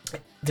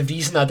the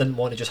reason I didn't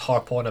want to just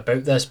harp on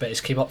about this, but it's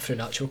came up through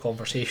natural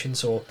conversation,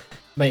 so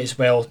might as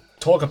well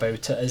talk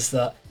about it, is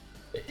that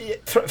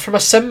from a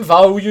sim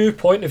value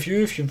point of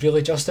view, if you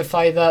really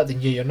justify that,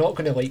 then you're not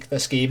going to like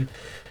this game.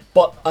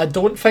 But I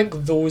don't think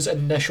those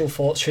initial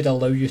thoughts should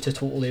allow you to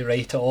totally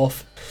write it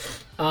off.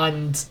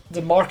 And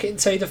the marketing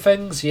side of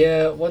things,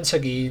 once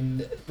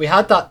again, we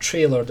had that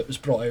trailer that was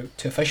brought out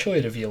to officially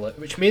reveal it,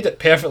 which made it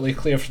perfectly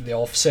clear from the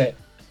offset,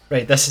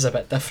 right, this is a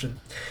bit different.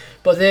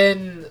 But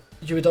then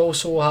you would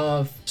also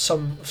have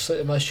some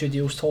Slightly Mad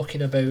Studios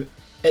talking about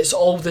it's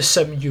all the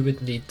sim you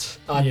would need,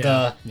 and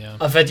a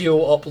video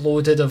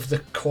uploaded of the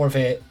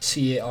Corvette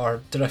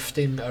C8R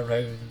drifting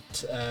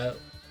around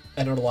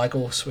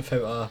Interlagos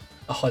without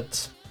a HUD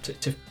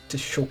to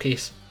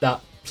showcase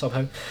that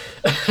somehow.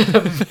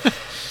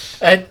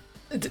 And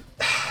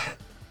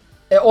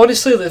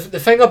honestly, the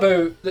thing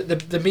about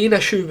the main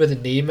issue with the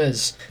name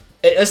is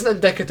it isn't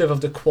indicative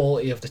of the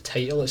quality of the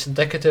title, it's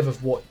indicative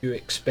of what you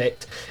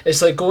expect.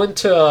 It's like going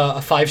to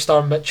a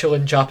 5-star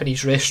Michelin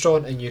Japanese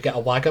restaurant and you get a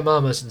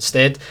Wagamama's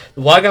instead.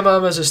 The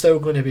Wagamama's is still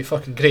going to be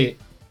fucking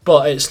great,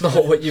 but it's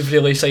not what you've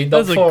really signed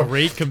up for. That's a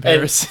great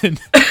comparison.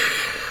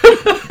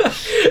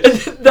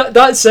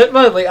 That's it,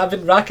 man. Like, I've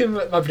been racking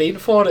my brain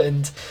for it,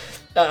 and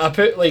I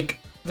put, like,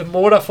 the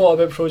more I thought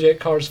about Project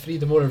Cars 3,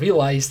 the more I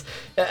realised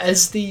it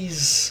is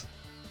these,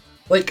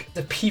 like,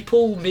 the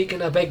people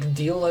making a big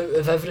deal out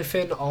of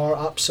everything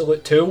are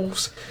absolute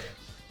tools.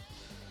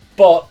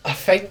 But I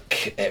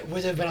think it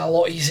would have been a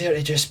lot easier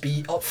to just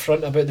be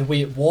upfront about the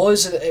way it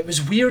was. And it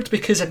was weird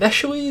because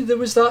initially there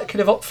was that kind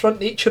of upfront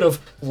nature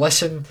of,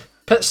 listen,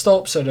 pit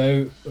stops are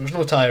out, there's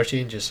no tyre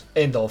changes,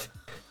 end of.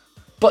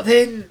 But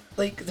then,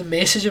 like, the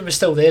messaging was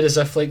still there, as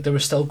if, like, there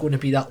was still going to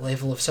be that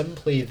level of sim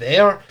play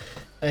there.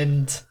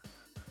 And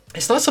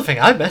it's not something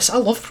I miss. I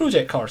love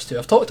Project Cars 2.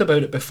 I've talked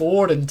about it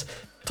before and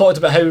talked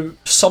about how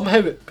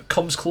somehow it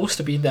comes close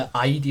to being the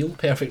ideal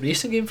perfect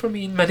racing game for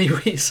me in many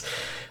ways.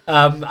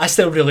 I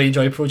still really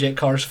enjoy Project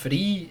Cars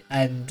 3,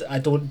 and I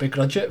don't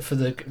begrudge it for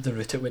the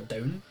route it went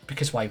down,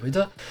 because why would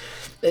I?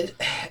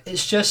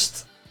 It's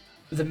just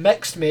the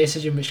mixed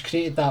messaging which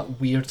created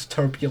that weird,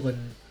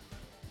 turbulent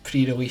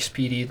pre-release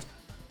period.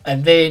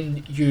 And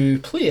then you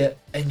play it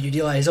and you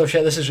realise, oh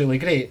shit, this is really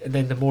great. And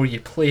then the more you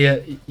play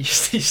it, you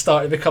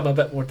start to become a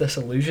bit more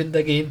disillusioned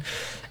again.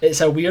 It's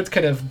a weird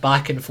kind of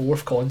back and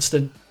forth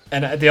constant.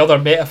 And the other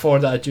metaphor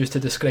that I'd use to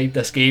describe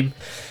this game,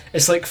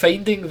 it's like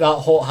finding that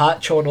hot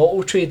hatch on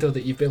Auto Trader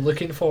that you've been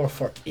looking for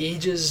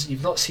ages.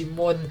 You've not seen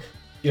one.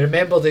 You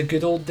remember the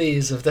good old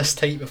days of this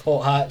type of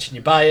hot hatch, and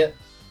you buy it,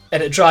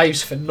 and it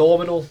drives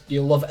phenomenal.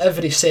 You love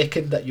every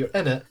second that you're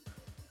in it.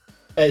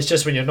 It's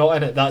just when you're not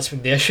in it, that's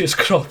when the issues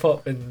crop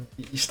up, and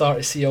you start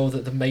to see all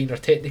the minor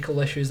technical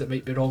issues that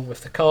might be wrong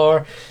with the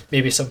car.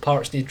 Maybe some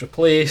parts need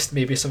replaced,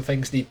 maybe some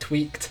things need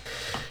tweaked.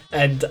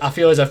 And I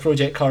feel as if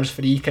Project Cars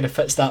 3 kind of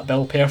fits that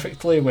bill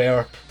perfectly,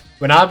 where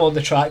when I'm on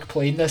the track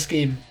playing this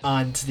game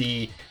and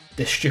the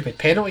stupid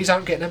penalties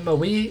aren't getting in my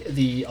way,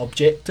 the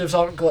objectives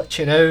aren't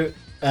glitching out,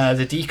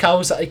 the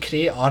decals that I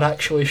create are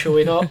actually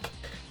showing up,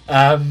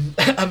 I'm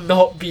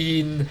not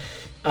being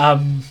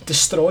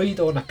destroyed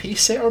on a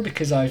pace setter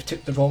because I've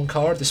took the wrong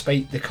car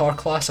despite the car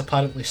class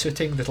apparently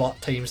suiting the lap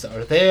times that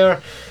are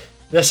there.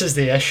 This is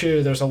the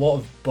issue. There's a lot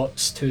of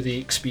buts to the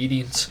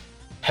experience.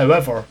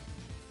 However,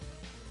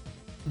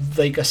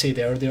 like I said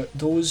earlier,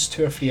 those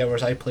 2 or 3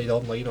 hours I played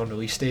online on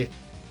release day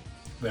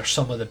were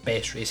some of the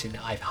best racing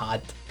that I've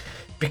had,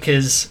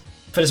 because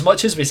for as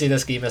much as we say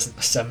this game isn't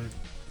a sim,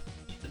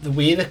 the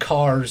way the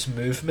car's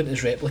movement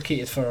is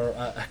replicated for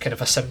a kind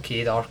of a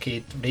simcade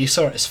arcade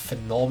racer is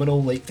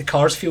phenomenal. Like, the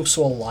cars feel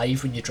so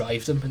alive when you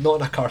drive them,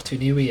 not in a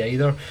cartoony way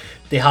either.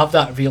 They have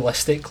that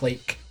realistic,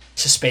 like,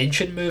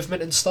 suspension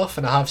movement and stuff,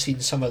 and I have seen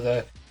some of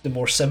the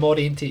more sim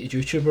orientated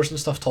YouTubers and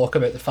stuff talk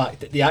about the fact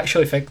that they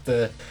actually think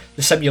the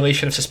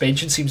simulation of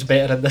suspension seems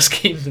better in this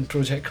game than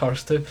Project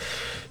Cars 2.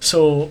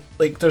 So,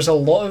 like, there's a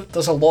lot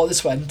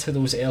that's went into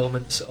those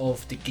elements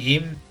of the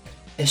game.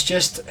 It's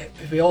just,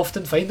 we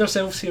often find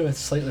ourselves here with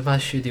Slightly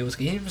Mad Studios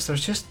games,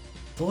 there's just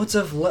loads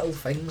of little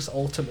things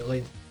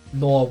ultimately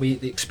gnaw away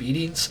at the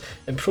experience.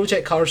 In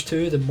Project Cars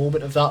 2, the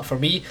moment of that for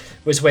me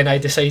was when I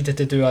decided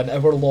to do an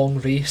hour-long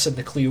race in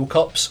the Clio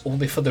Cups,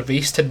 only for the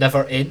race to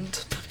never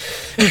end.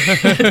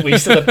 I'd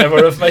wasted an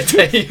hour of my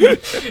time.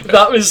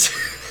 That was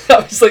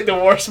like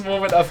the worst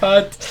moment I've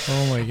had.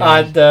 Oh my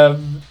god.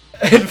 And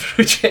in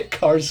Project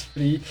Cars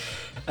 3,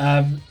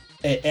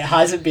 it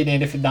hasn't been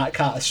anything that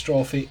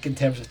catastrophic in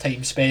terms of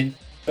time spent,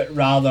 but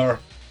rather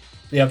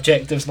the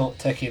objectives not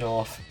ticking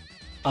off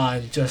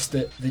and just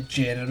the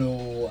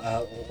general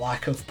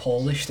lack of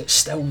polish that's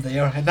still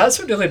there. And that's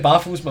what really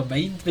baffles my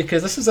mind,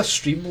 because this is a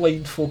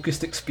streamlined,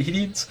 focused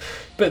experience,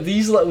 but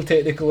these little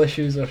technical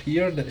issues are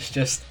here, and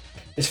it's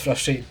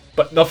frustrating.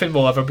 But nothing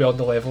will ever be on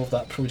the level of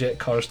that Project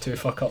Cars 2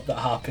 fuck up that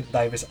happened.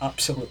 I was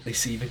absolutely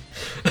seething.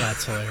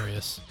 That's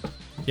hilarious.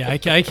 Yeah, I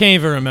can't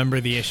even remember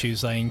the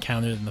issues I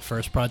encountered in the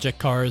first Project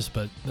Cars,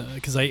 but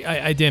because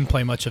I didn't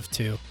play much of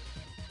 2.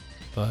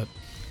 But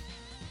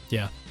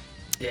yeah.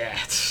 Yeah,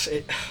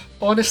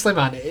 honestly,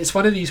 man, it's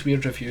one of these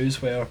weird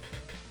reviews where,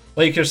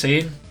 like you're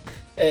saying,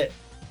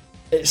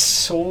 it's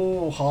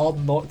so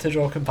hard not to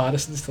draw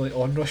comparisons to like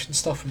Onrush and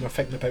stuff when we're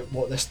thinking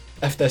about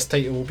if this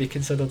title will be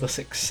considered a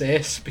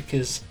success,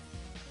 because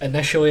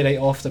initially, right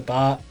off the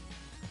bat,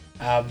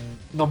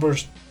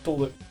 numbers don't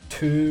look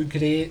too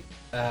great,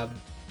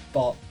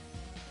 but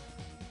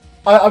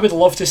I would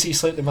love to see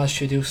Slightly Mad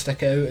Studios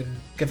stick out and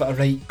give it a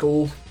right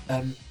go.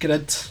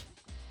 Grid,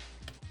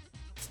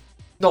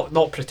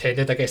 not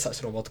pretended, I guess that's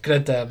the wrong word.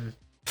 Grid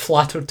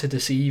flattered to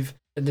deceive,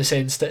 in the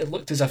sense that it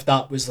looked as if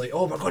that was like,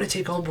 oh, we're going to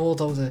take on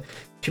board all the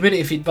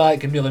community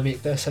feedback and really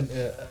make this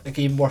into a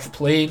game worth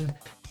playing.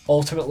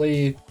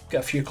 Ultimately,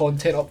 get a few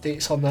content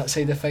updates on that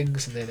side of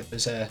things, and then it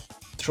was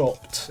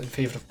dropped in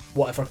favour of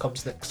whatever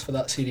comes next for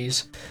that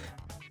series.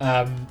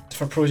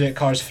 For Project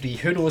Cars 3,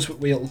 who knows what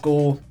way it'll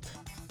go.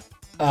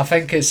 I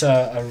think it's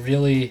a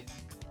really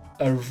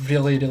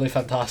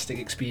fantastic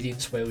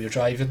experience while you're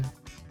driving.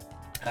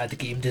 The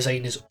game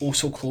design is oh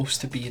so close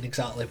to being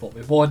exactly what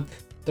we want.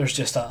 There's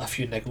just a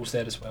few niggles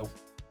there as well.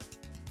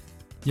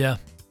 Yeah,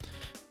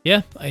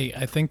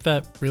 I think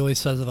that really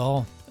says it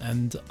all.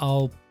 And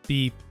I'll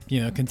be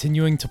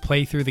continuing to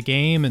play through the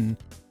game, and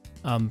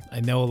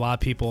I know a lot of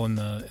people in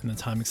the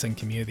Time Extend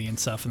community and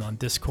stuff and on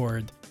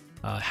Discord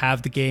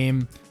have the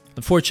game.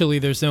 Unfortunately,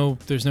 there's no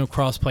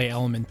crossplay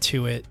element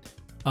to it.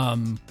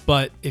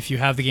 But if you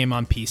have the game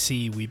on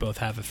PC, we both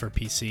have it for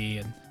PC,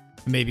 and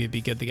maybe it'd be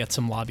good to get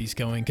some lobbies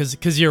going,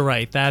 because you're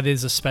right, that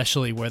is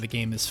especially where the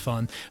game is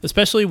fun,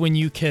 especially when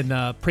you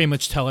can pretty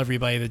much tell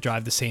everybody to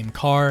drive the same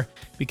car,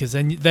 because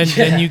then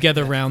you get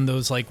around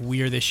those like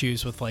weird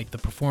issues with like the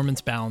performance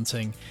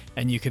balancing,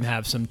 and you can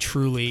have some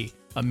truly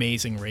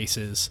amazing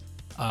races.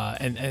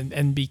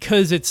 And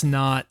because it's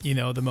not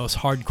the most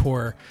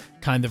hardcore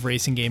kind of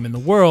racing game in the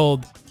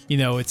world,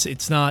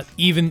 it's not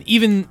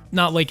even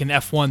not like an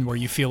F1 where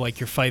you feel like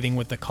you're fighting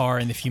with the car,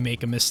 and if you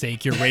make a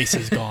mistake, your race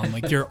is gone.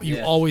 Like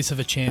you always have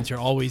a chance. You're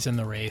always in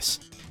the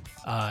race,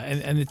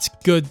 and it's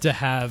good to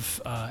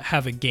have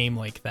a game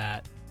like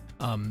that,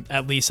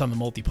 at least on the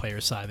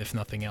multiplayer side, if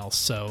nothing else.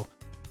 So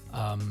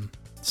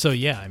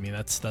yeah, I mean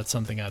that's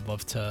something I'd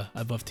love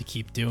to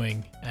keep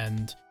doing.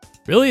 And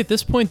really, at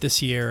this point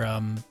this year,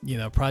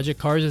 Project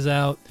Cars is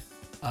out.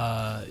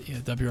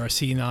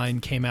 WRC 9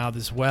 came out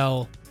as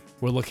well.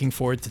 We're looking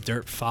forward to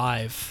Dirt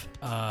 5.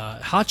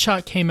 Hot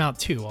Shot came out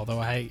too, although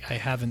I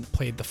haven't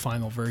played the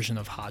final version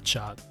of Hot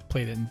Shot.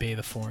 Played it in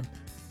beta form.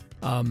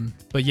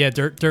 But yeah,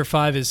 Dirt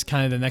 5 is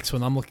kind of the next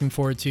one I'm looking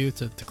forward to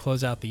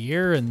close out the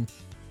year. And,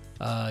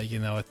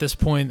 at this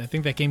point, I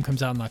think that game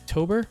comes out in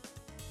October.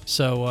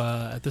 So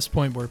at this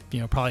point, we're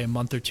probably a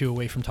month or two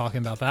away from talking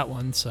about that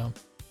one. So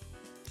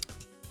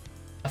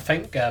I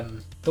think,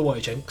 don't want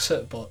to jinx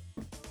it, but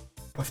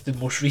with the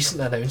most recent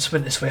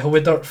announcement as well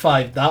with Dirt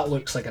 5, that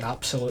looks like an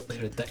absolutely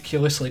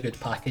ridiculously good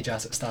package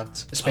as it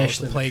stands,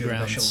 especially the with your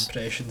playgrounds. initial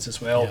impressions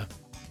as well.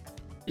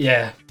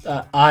 Yeah,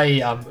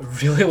 I am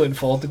really looking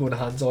forward to going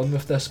hands-on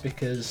with this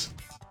because,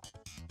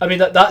 I mean,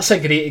 that's a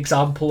great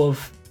example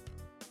of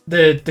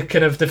the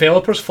kind of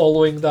developers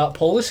following that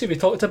policy we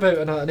talked about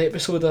in an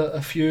episode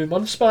a few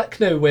months back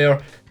now,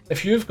 where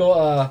if you've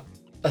got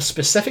a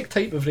specific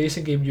type of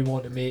racing game you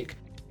want to make,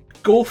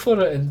 go for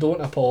it and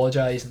don't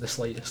apologise in the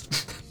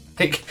slightest.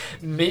 Like,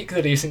 make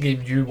the racing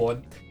game you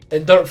want.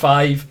 And Dirt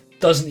 5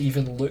 doesn't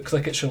even look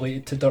like it's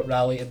related to Dirt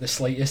Rally in the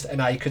slightest,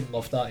 and I couldn't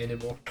love that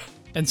anymore.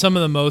 And some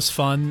of the most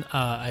fun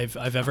I've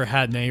ever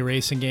had in any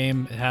racing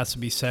game, it has to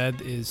be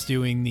said, is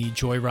doing the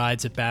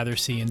joyrides at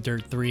Battersea and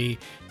Dirt 3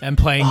 and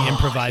playing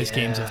improvised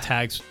games of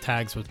tag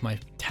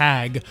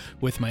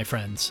with my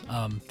friends.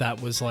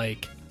 That was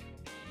like,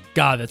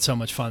 God, that's so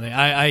much fun.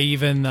 I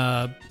even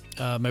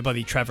my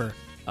buddy Trevor,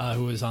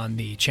 who was on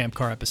the Champ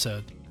Car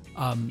episode,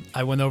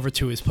 I went over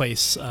to his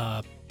place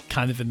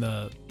kind of in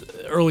the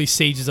early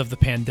stages of the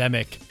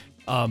pandemic.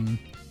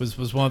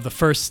 Was one of the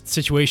first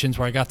situations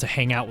where I got to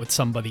hang out with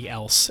somebody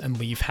else and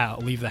leave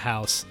the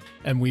house.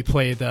 And we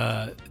played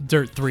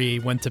Dirt 3,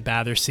 went to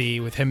Battersea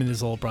with him and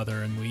his little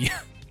brother, and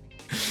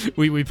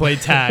we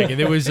played tag, and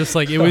it was just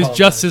like, it was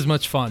just as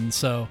much fun.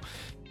 So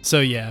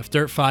yeah, if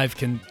Dirt 5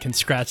 can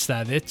scratch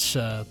that itch,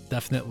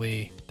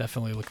 definitely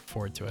looking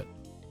forward to it.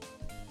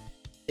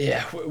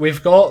 Yeah,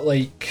 we've got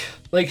like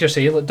you're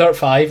saying, like Dirt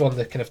 5 on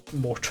the kind of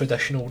more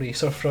traditional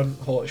racer front,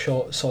 Hot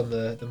Shots on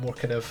the more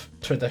kind of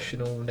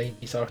traditional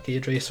 90s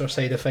arcade racer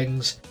side of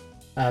things.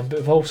 But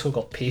we've also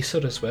got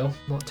Pacer as well,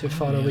 not too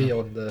far away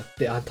on the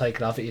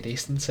anti-gravity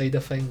racing side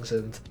of things.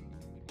 And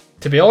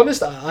to be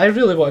honest, I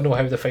really want to know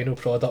how the final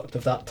product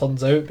of that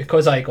turns out,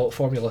 because I got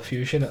Formula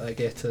Fusion. I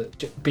get to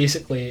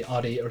basically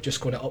R8 are just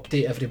going to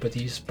update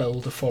everybody's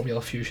build of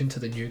Formula Fusion to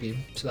the new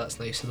game, so that's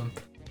nice of them.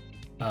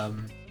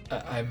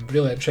 I'm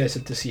really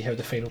interested to see how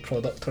the final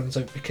product turns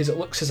out, because it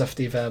looks as if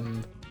they've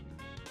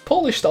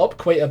polished up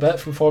quite a bit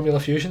from Formula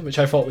Fusion, which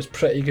I thought was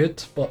pretty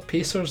good, but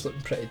Pacer's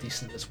looking pretty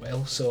decent as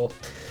well. So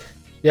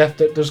yeah,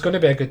 there's going to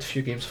be a good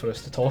few games for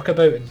us to talk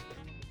about, and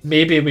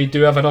maybe we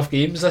do have enough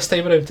games this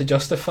time around to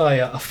justify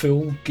a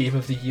full Game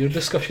of the Year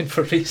discussion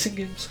for racing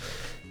games.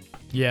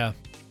 Yeah,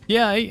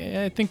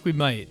 I think we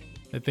might.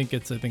 I think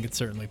it's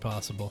certainly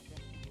possible.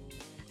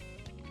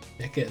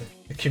 Get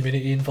the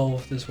community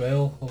involved as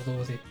well,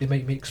 although they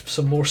might make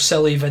some more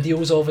silly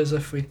videos of us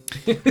if we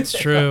it's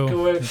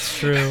true it's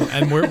true.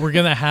 And we're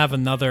gonna have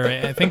another,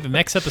 I think the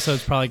next episode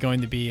is probably going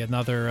to be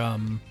another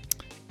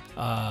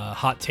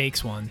hot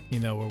takes one, you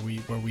know,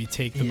 where we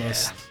take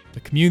the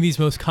community's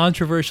most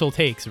controversial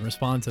takes and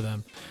respond to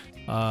them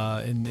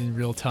in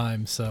real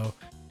time. So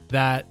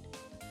that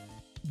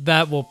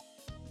will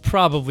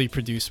probably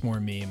produce more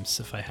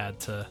memes if I had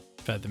to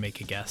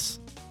make a guess.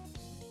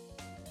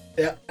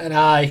 Yeah, and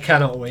I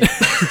cannot wait.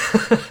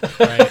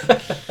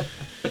 Right.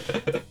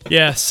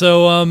 Yeah,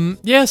 so I mean,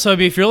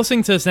 if you're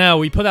listening to this now,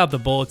 we put out the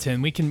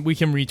bulletin. We can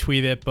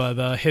retweet it,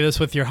 but hit us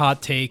with your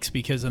hot takes,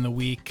 because in a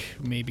week,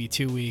 maybe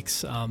 2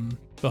 weeks,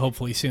 but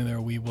hopefully sooner,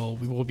 we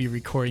will be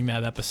recording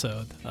that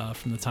episode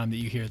from the time that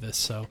you hear this.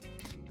 So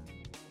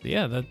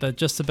yeah, that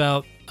just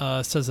about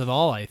says it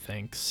all, I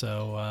think.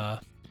 So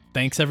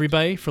thanks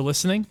everybody for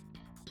listening.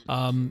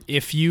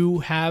 If you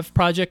have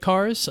Project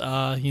Cars,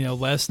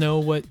 let us know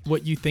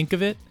what you think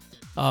of it.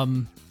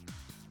 In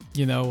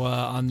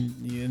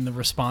the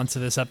response to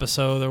this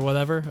episode or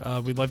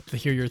whatever. We'd love to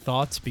hear your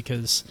thoughts,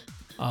 because,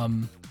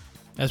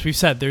 as we've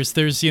said, there's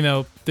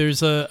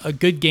a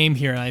good game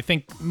here, and I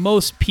think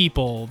most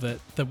people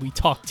that we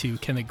talk to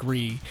can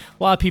agree.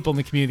 A lot of people in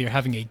the community are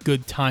having a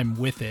good time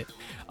with it.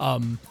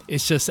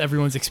 It's just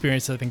everyone's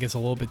experience, I think, is a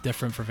little bit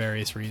different for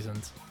various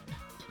reasons.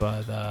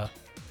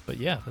 But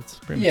yeah, that's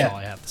pretty much all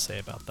I have to say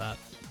about that.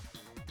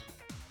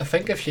 I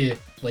think if you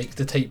like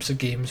the types of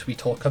games we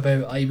talk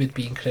about, I would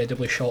be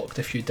incredibly shocked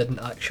if you didn't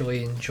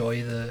actually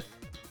enjoy the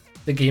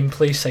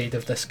gameplay side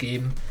of this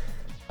game.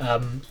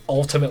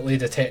 Ultimately,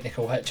 the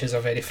technical hitches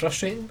are very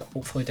frustrating, but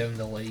hopefully down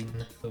the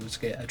line those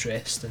get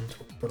addressed and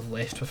we're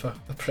left with a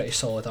pretty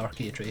solid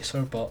arcade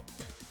racer. But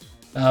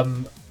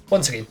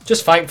once again,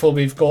 just thankful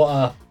we've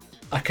got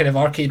a kind of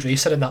arcade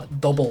racer in that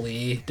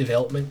AA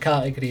development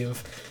category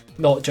of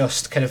not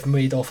just kind of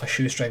made off a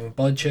shoestring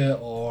budget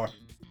or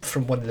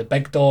from one of the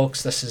big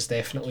dogs. This is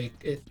definitely,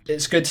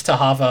 it's good to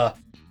have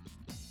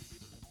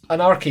an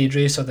arcade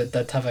racer that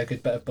did have a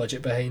good bit of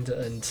budget behind it,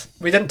 and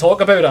we didn't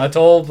talk about it at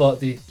all, but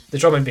the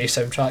drum and bass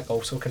soundtrack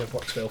also kind of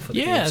works well for the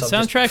game. Yeah, so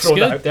soundtrack's good.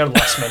 good. Out there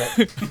last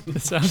minute. The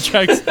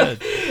soundtrack's good.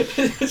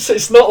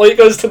 It's not like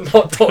us to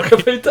not talk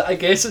about it. I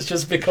guess it's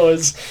just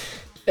because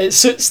it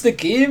suits the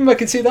game. I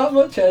can say that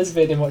much. It is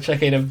very much a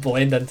kind of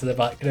blend into the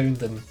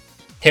background and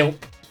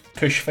help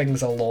push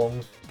things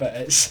along, but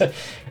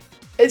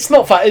it's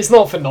not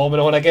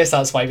phenomenal, and I guess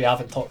that's why we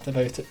haven't talked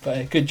about it.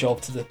 But good job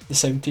to the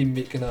sound team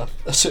making a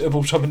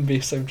suitable drum and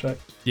bass soundtrack.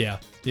 Yeah,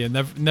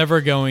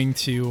 never going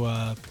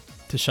to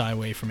shy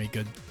away from a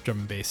good drum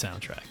and bass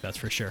soundtrack. That's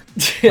for sure.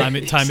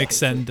 Time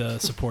Extend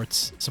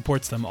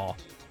supports them all.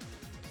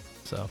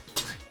 So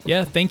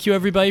yeah, thank you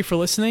everybody for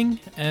listening,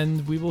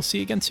 and we will see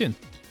you again soon.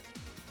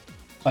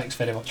 Thanks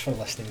very much for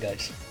listening,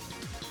 guys.